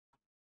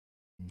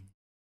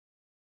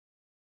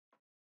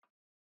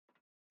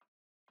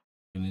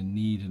 Gonna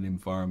need an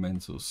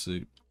environmental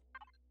suit.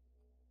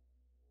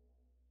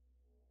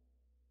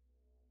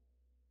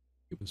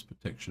 Give us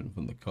protection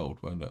from the cold,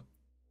 won't it?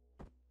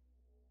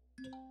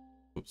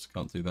 Oops,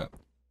 can't do that.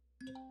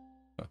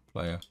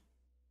 Player.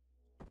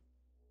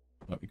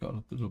 Right, we got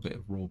a little bit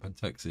of raw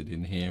pentexid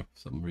in here for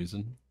some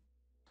reason.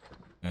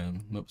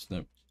 Oops,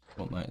 no,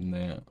 want that in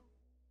there.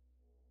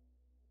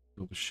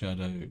 Silver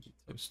shadow,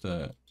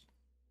 toaster.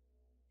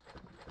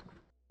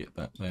 Get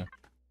that there.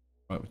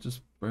 Right, we'll just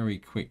very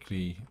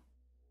quickly,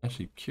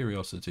 actually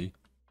curiosity.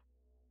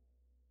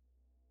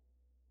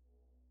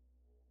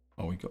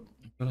 Oh, we've got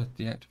to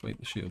deactivate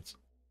the shields.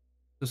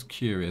 Just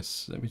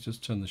curious. Let me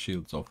just turn the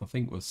shields off. I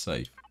think we're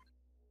safe.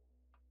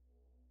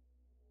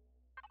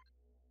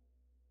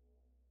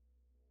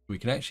 We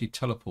can actually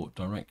teleport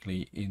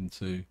directly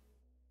into...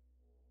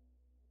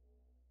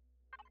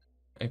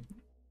 Okay.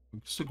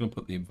 I'm still going to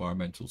put the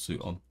environmental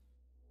suit on.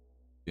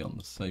 Be on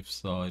the safe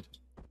side.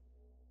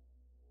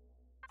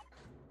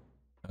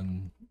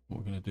 And what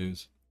we're going to do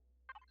is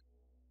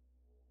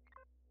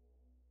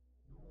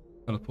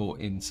teleport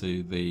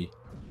into the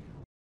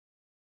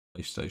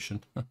space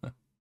station.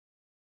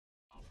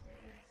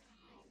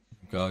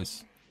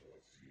 Guys,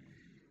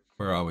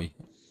 where are we?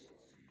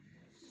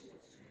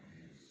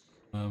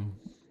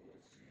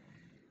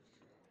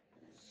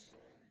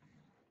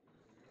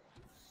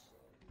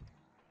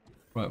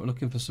 Right, we're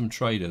looking for some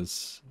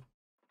traders.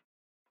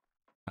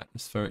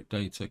 Atmospheric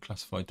data,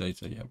 classified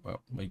data. Yeah,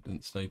 well,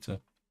 maintenance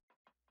data.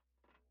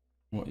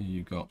 What have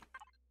you got?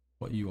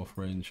 What are you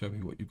offering? Show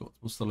me what you got.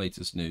 What's the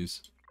latest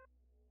news?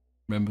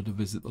 Remember to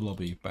visit the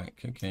lobby.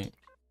 Back, okay.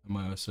 Am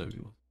I also?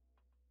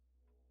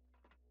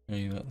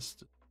 Okay,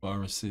 that's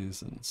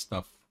viruses and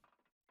stuff.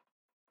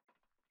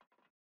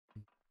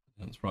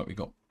 That's right. We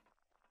got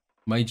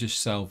major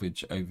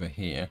salvage over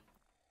here.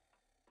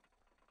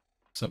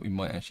 So we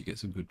might actually get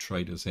some good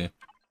traders here.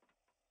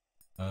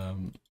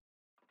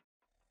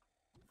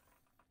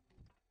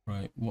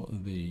 Right, what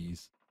are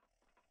these?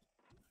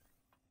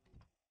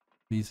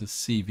 These are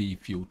CV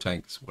fuel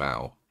tanks.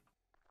 Wow.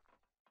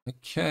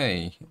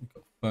 Okay, we've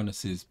got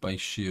furnaces,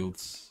 base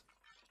shields,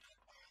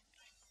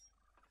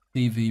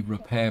 CV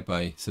repair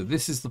bay. So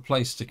this is the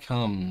place to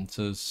come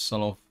to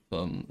sell off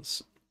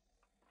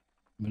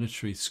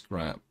military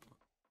scrap.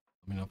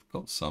 I mean, I've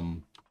got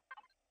some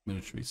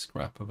military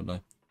scrap, haven't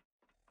I?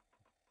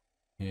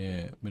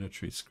 Yeah,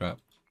 military scrap.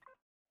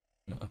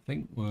 I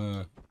think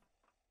we're...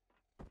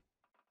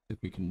 if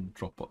we can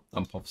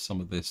dump off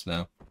some of this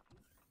now.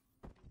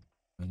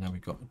 And now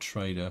we've got a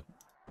trader.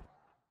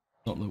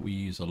 Not that we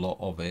use a lot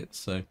of it,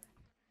 so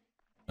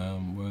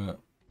we're...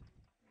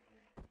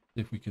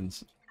 if we can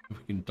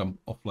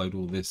offload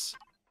all this.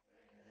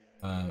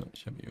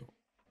 Show me your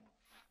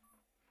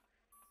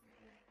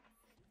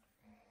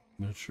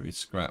military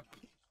scrap.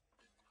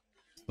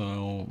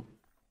 So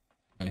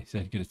he's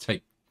only going to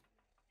take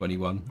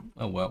 21.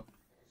 Oh well,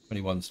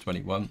 21's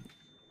 21.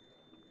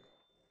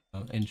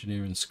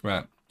 Engineering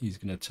scrap. He's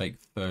going to take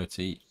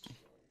 30.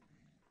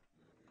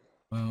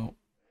 Well,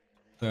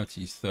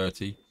 30's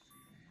 30.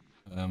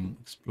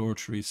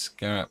 Exploratory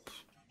scrap.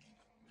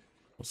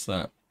 What's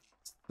that?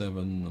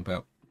 7,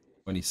 about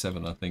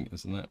 27, I think,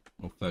 isn't that?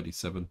 Or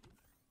 37.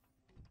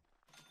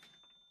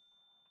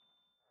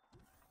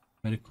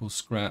 Medical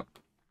scrap.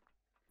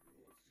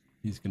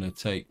 He's going to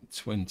take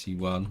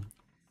 21.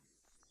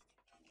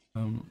 I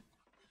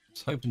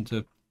was hoping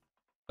to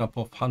dump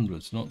off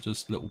hundreds, not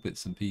just little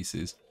bits and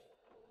pieces.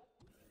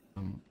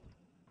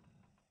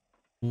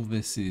 All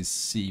this is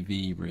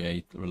CV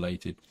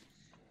related.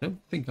 I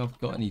don't think I've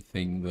got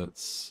anything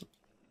that's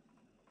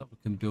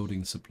in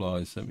building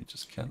supplies. Let me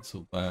just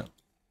cancel that.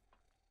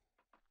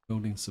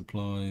 Building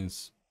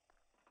supplies.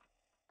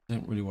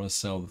 Don't really want to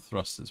sell the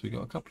thrusters. We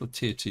got a couple of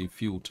tier 2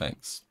 fuel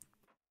tanks.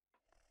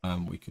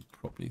 We could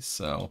probably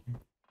sell.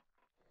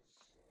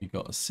 We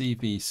got a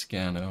CV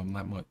scanner. And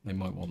they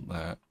might want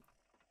that.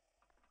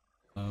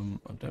 I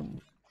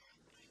don't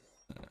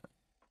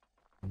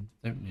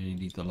really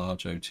need the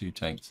large O2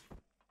 tanks.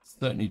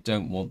 Certainly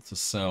don't want to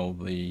sell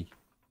the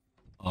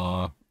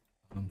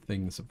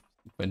things of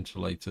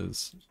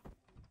ventilators.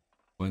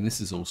 I mean, this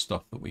is all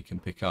stuff that we can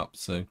pick up.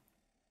 So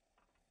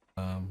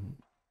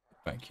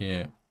back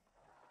here,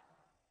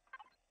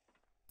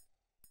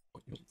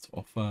 what you want to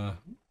offer?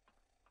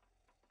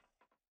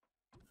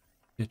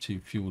 Tier 2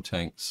 fuel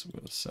tanks.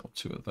 We'll sell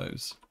 2 of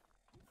those.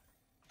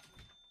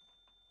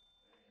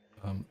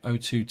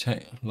 O2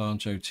 tank,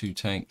 large O2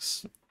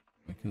 tanks.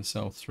 We can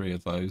sell 3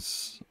 of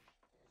those.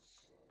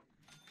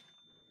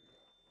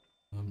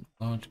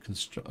 Large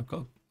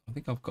I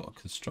think I've got a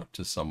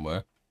constructor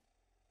somewhere.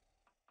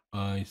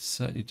 I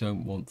certainly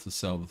don't want to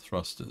sell the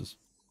thrusters.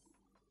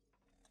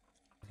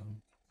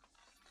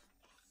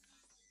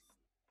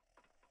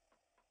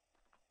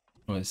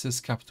 Right, it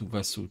says capital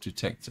vessel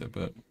detector,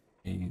 but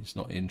he's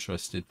not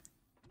interested.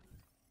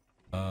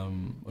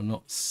 I'm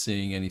not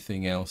seeing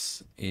anything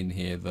else in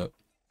here that...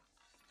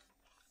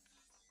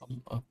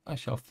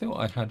 actually, I thought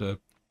I had a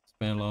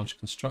spare large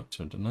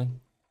constructor, didn't I?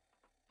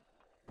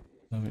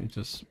 Let me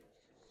just...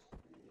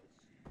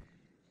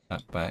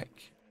 that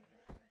back.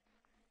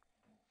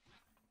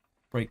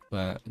 Break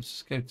that. Let's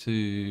just go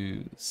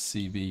to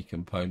CV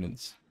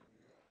components.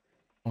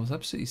 I was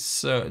absolutely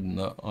certain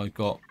that I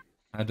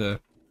had a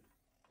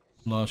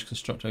large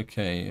constructor.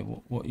 Okay,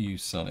 what are you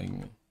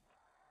selling?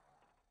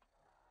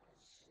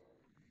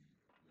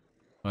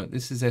 Right,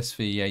 this is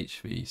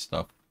SV,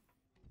 stuff.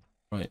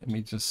 Right, let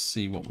me just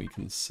see what we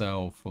can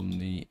sell from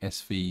the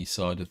SV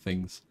side of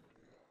things.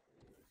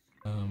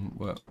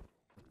 Well,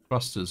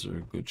 thrusters are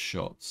a good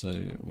shot, so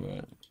we'll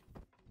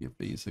give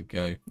these a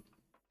go.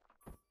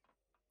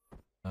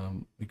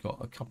 We got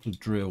a couple of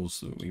drills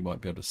that we might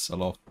be able to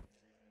sell off.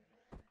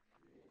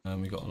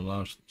 We got a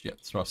large jet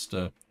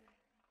thruster,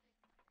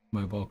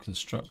 mobile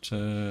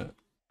constructor,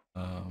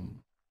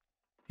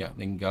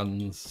 Gatling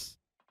guns.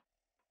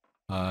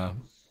 No,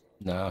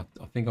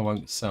 I think I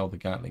won't sell the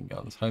Gatling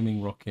guns.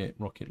 Homing rocket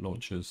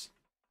launchers.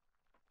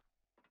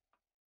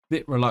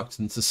 Bit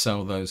reluctant to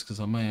sell those because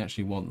I may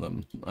actually want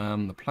them.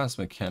 The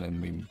plasma cannon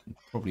we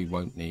probably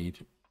won't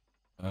need.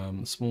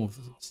 Small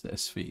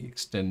SV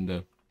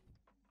extender.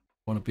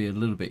 Want to be a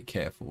little bit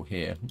careful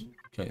here.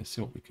 Okay, let's see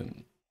what we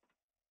can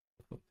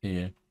put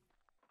here.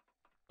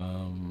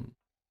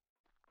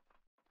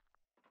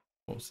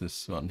 What's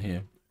this one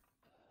here?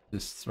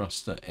 This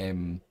thruster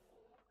M.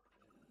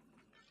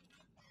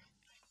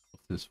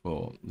 What's this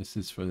for? This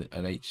is for an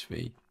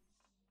HV.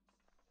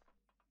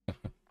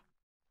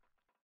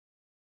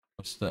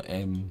 Thruster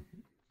M.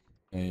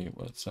 Okay,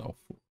 what's that?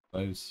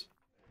 Those.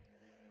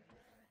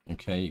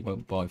 Okay, you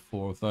won't buy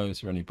 4 of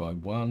those. You only buy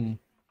 1.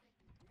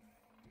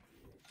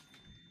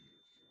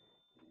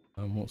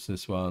 And what's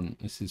this one?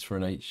 This is for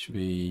an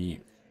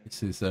HV.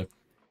 This is a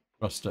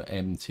thruster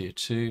M tier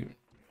 2.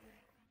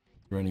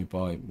 You only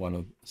buy one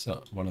of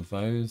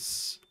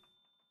those.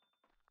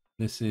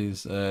 This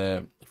is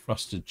a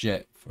thruster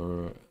jet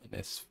for an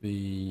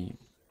SV.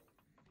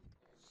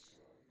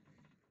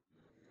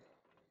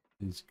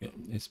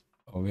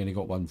 Oh, we only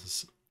got one to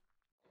sell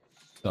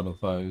of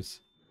those.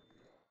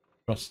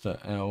 Thruster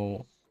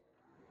L.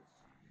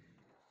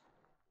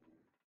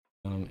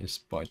 Is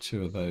buy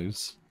 2 of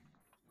those.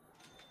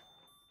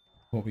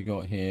 What we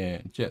got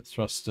here? Jet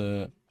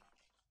thruster.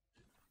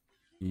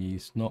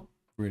 He's not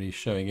really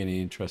showing any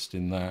interest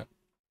in that.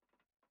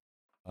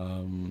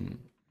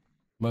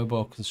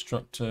 Mobile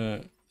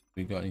constructor.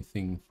 We got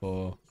anything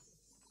for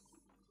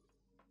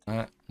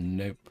that?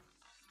 Nope.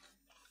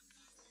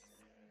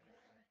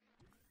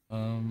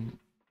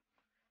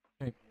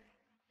 Okay.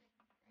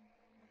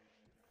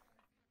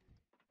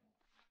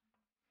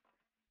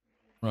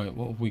 Right,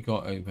 what have we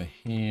got over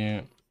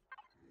here?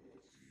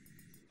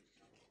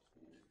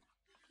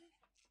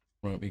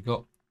 Right, we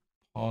got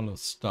a pile of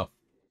stuff.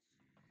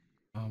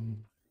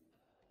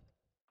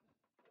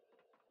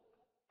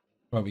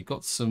 Right, we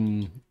got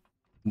some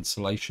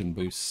insulation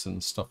boosts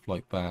and stuff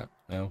like that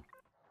now.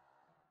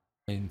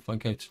 And if I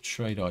go to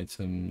trade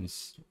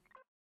items,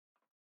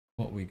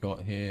 what we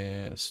got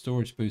here?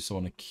 Storage boost I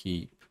want to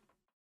keep.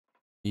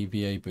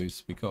 EVA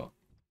boost, we got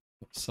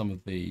some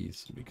of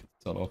these we could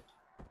sell off.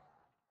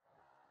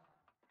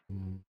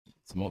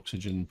 Some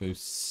oxygen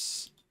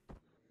boosts.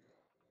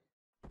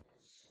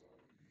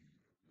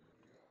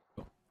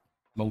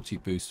 Multi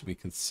boost we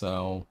could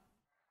sell.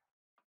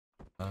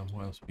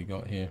 What else we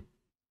got here?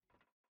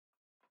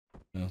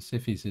 Now see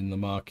if he's in the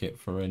market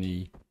for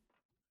any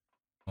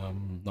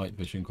night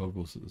vision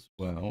goggles as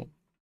well.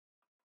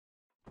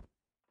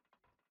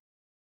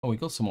 Oh, we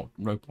got some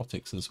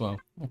robotics as well.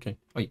 Okay,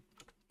 wait,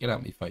 get out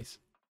of my face.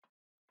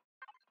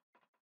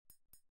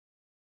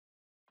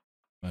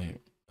 Right.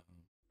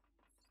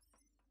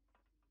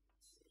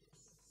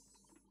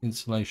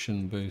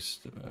 Insulation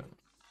boost.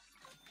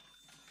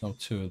 Oh,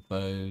 2 of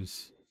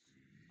those.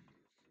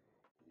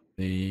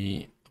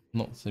 We've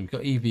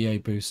got EVA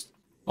boost.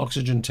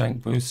 Oxygen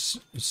tank boosts.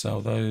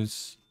 Sell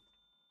those.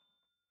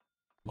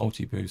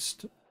 Multi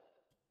boost.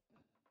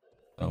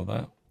 Sell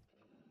that.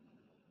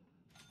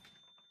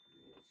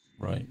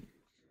 Right.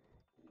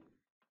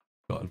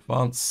 Got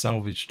advanced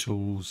salvage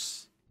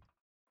tools.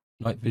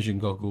 Night vision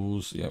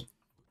goggles. Yep.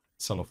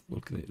 Sell off.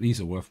 These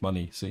are worth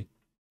money. See.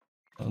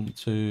 1,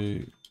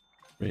 2,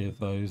 3 of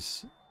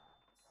those.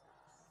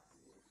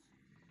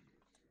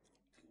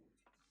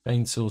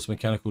 Chainsaws,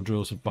 mechanical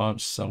drills,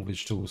 advanced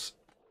salvage tools.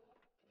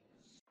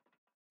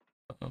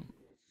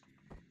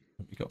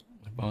 We got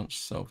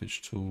advanced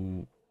salvage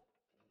tool.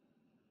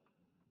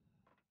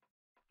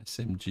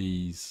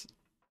 SMGs.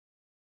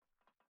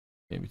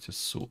 Maybe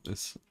just sort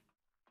this.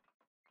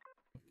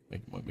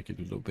 Might make it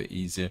a little bit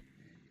easier.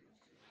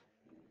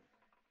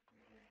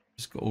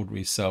 Just got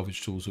ordinary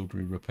salvage tools,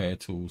 ordinary repair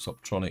tools,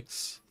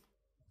 optronics.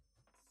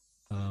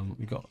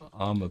 We got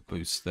armor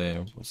boosts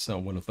there. We'll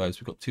sell one of those.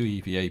 We've got 2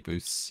 EVA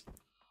boosts,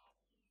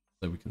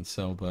 so we can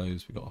sell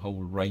those. We've got a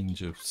whole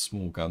range of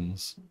small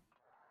guns.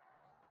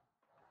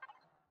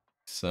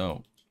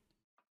 So,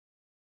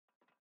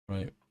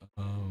 right.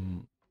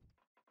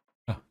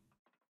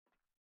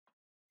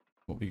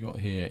 What we got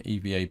here?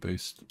 EVA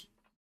boost.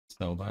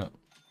 Sell that.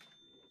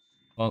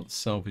 Advanced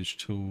salvage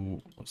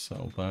tool. We'll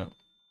sell that.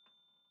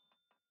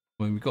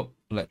 I mean, we've got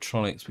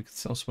electronics. We could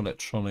sell some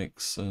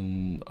electronics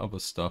and other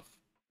stuff.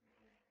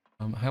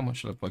 How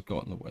much have I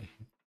got in the way?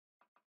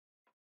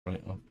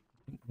 Right.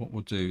 What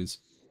we'll do is,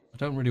 I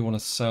don't really want to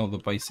sell the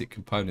basic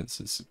components.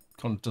 It's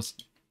kind of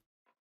just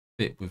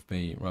fit with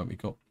me. Right. We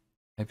got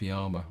heavy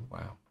armor.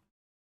 Wow.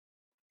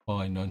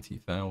 Buy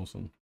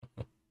 90,000.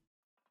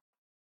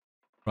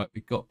 Right.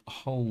 We got a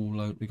whole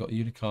load. We got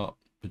Unicart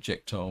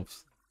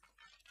projectiles,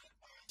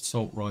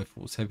 assault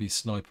rifles, heavy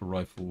sniper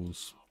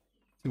rifles.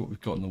 See what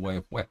we've got in the way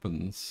of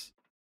weapons.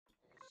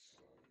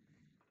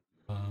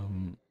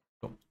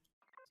 Got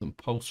some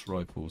pulse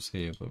rifles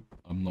here, but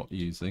I'm not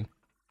using.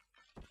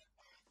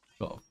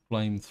 Got a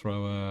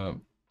flamethrower,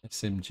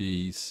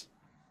 SMGs.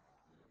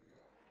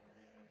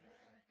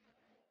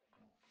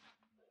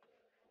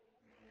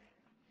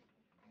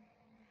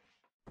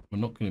 We're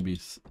not going to be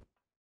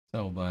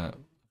sell that.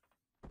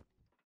 I'm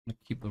going to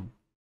keep the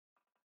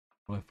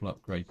rifle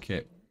upgrade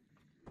kit.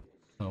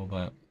 Sell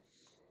that.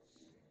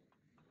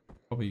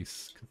 Probably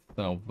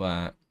sell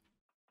that.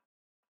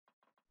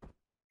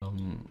 A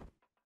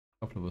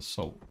couple of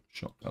assault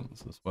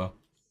shotguns as well.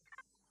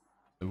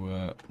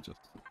 So just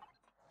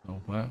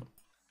sell that.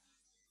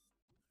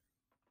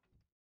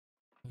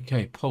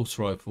 Okay, pulse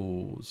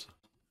rifles.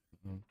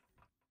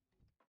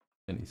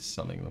 And he's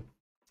selling them.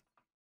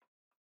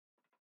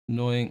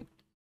 Annoying.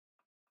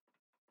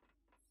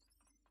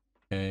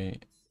 Okay.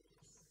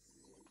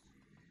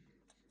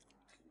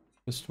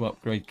 Pistol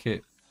upgrade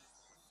kit.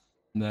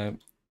 No.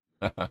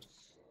 That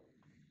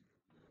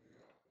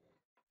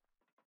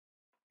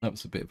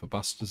was a bit of a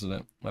bust, isn't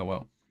it? Oh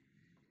well.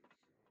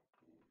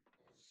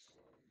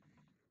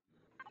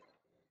 I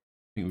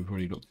think we've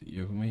already looked at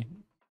you, haven't we?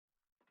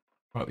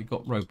 Right, we've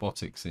got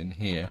robotics in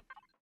here.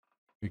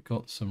 We've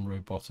got some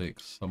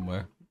robotics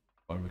somewhere,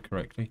 if I remember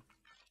correctly.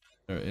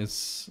 There it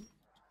is.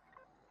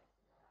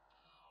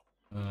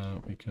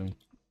 We can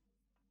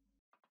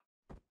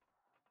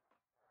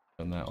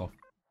turn that off.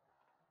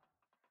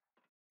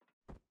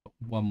 Got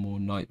one more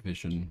night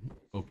vision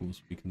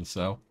goggles we can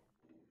sell.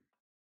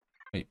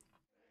 Hey.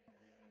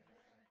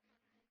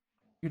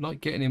 You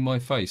like getting in my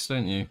face,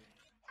 don't you?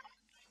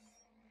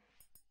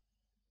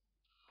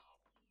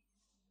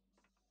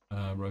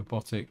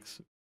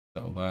 Robotics,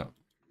 sell that.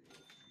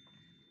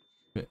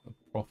 Bit of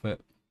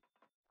profit.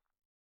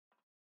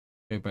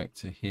 Go back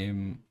to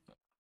him.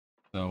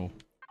 Sell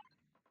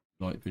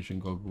night vision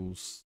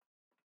goggles.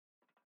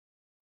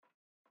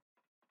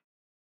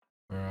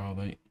 Where are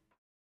they?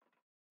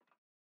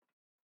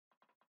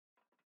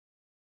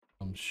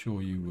 I'm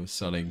sure you were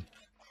selling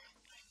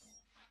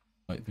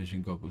night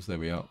vision goggles. There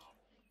we are.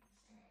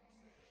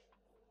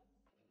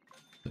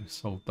 So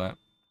sold that.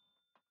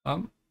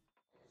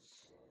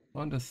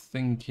 Kind of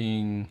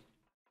thinking.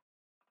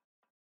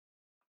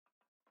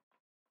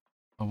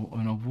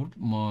 And I wouldn't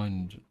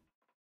mind.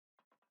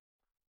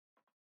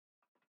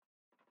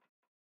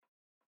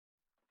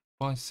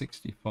 Buy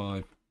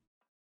 65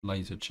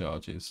 laser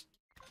charges.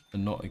 They're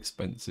not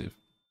expensive.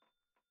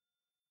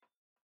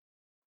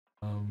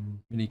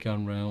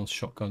 Minigun rounds,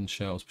 shotgun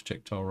shells,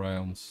 projectile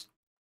rounds.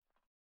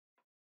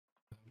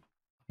 I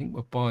think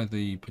we'll buy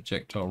the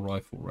projectile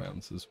rifle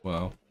rounds as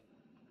well.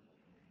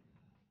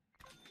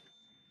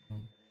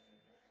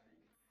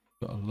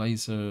 Got a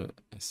laser,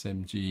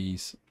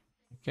 SMGs.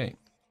 Okay.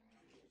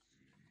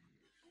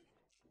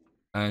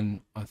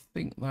 And I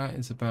think that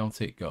is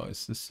about it,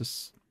 guys. This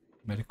is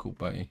medical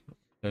bay.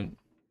 Don't.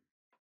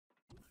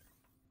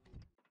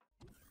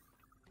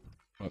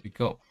 Right, we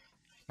got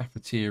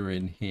cafeteria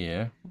in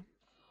here.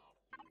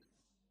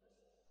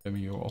 Show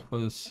me your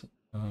offers.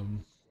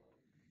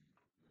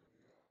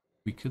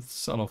 We could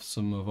sell off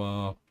some of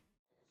our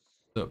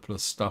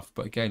surplus stuff,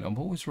 but again, I'm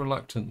always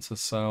reluctant to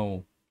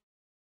sell.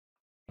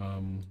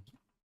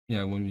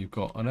 Yeah, when you've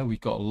got, I know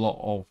we've got a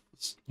lot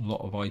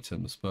of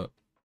items, but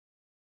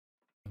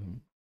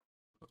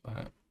put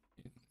that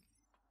in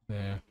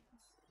there.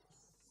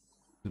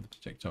 Where the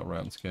projectile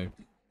rounds go.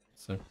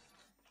 So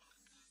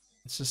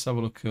let's just have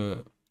a look at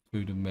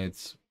food and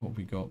meds. What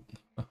we got?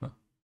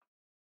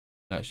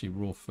 Actually,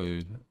 raw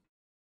food.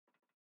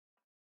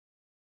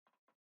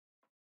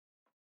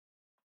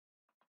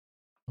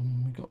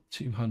 We got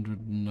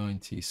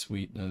 290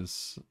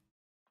 sweeteners.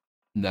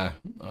 No,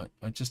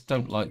 I just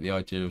don't like the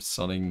idea of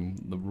selling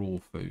the raw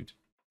food.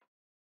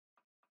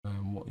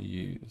 What are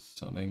you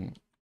selling?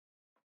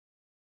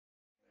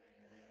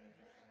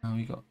 Oh,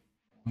 we got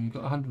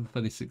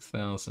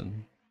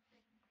 136,000.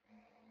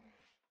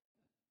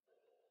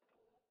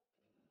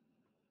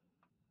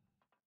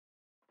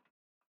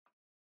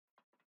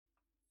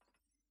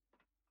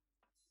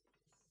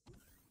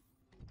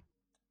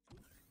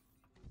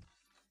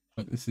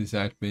 Right, this is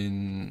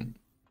admin.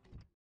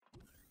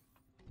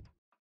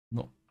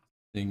 Not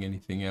seeing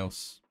anything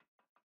else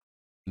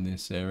in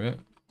this area.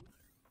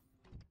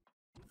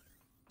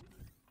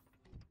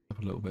 Have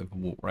a little bit of a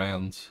walk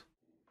round.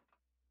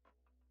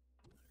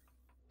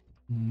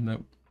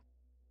 Nope.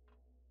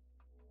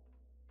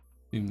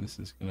 Assume this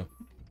is gonna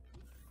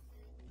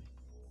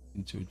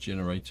into a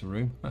generator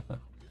room.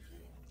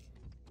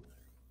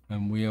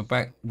 And we are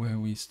back where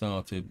we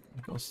started.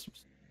 We've got a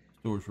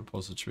storage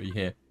repository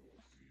here.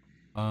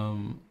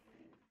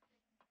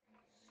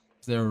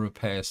 Is there a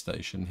repair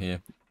station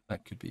here?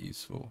 That could be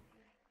useful.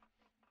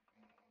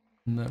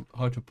 No,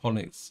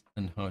 hydroponics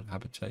and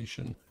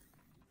habitation.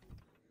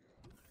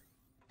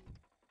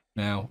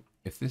 Now,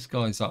 if this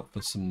guy's up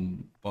for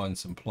buying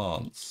some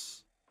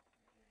plants,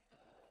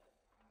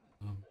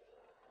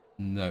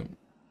 no.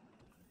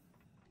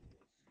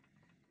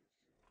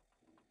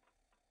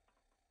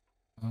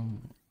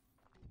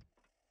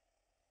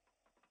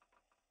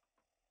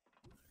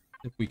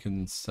 If we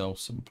can sell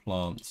some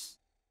plants.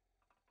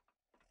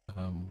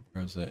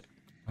 Where is it?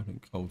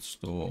 Having cold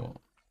store.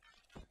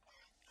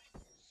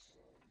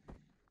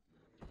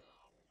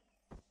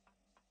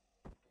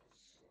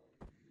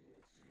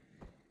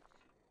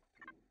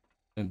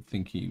 Don't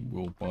think he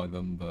will buy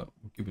them, but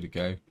we'll give it a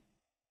go.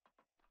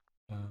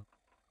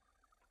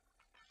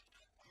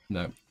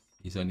 No,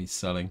 he's only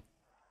selling.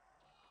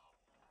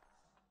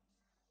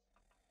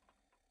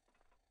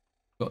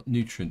 Got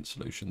nutrient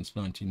solutions,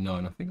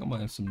 99. I think I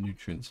might have some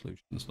nutrient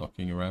solutions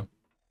knocking around.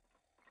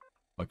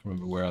 I can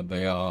remember where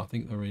they are. I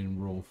think they're in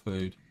raw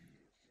food.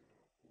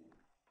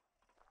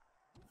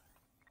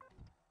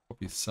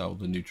 Probably sell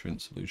the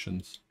nutrient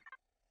solutions.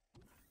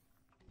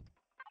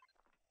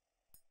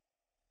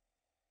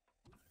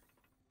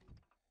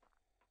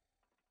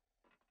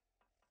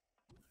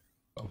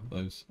 Of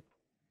those.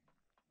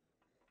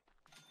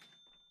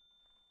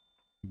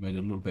 We made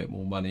a little bit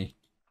more money.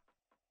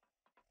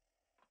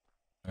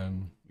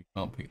 We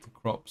can't pick the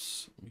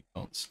crops. We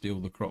can't steal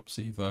the crops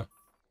either.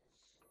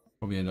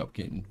 Probably end up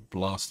getting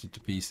blasted to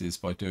pieces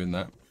by doing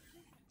that.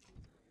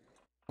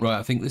 Right,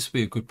 I think this would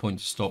be a good point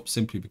to stop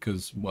simply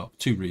because, well,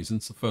 two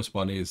reasons. The first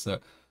one is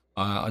that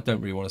I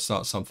don't really want to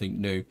start something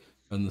new.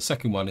 And the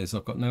second one is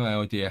I've got no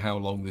idea how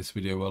long this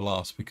video will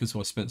last because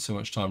I spent so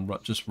much time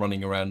just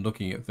running around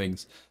looking at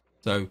things.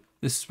 So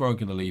this is where I'm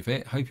going to leave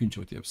it. Hope you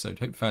enjoyed the episode.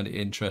 Hope you found it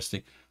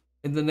interesting.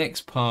 In the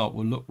next part,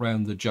 we'll look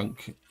around the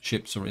junk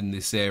ships are in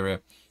this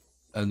area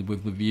and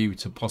with the view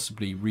to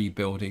possibly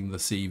rebuilding the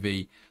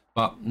CV.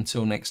 But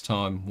until next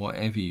time,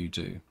 whatever you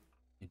do,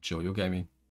 enjoy your gaming.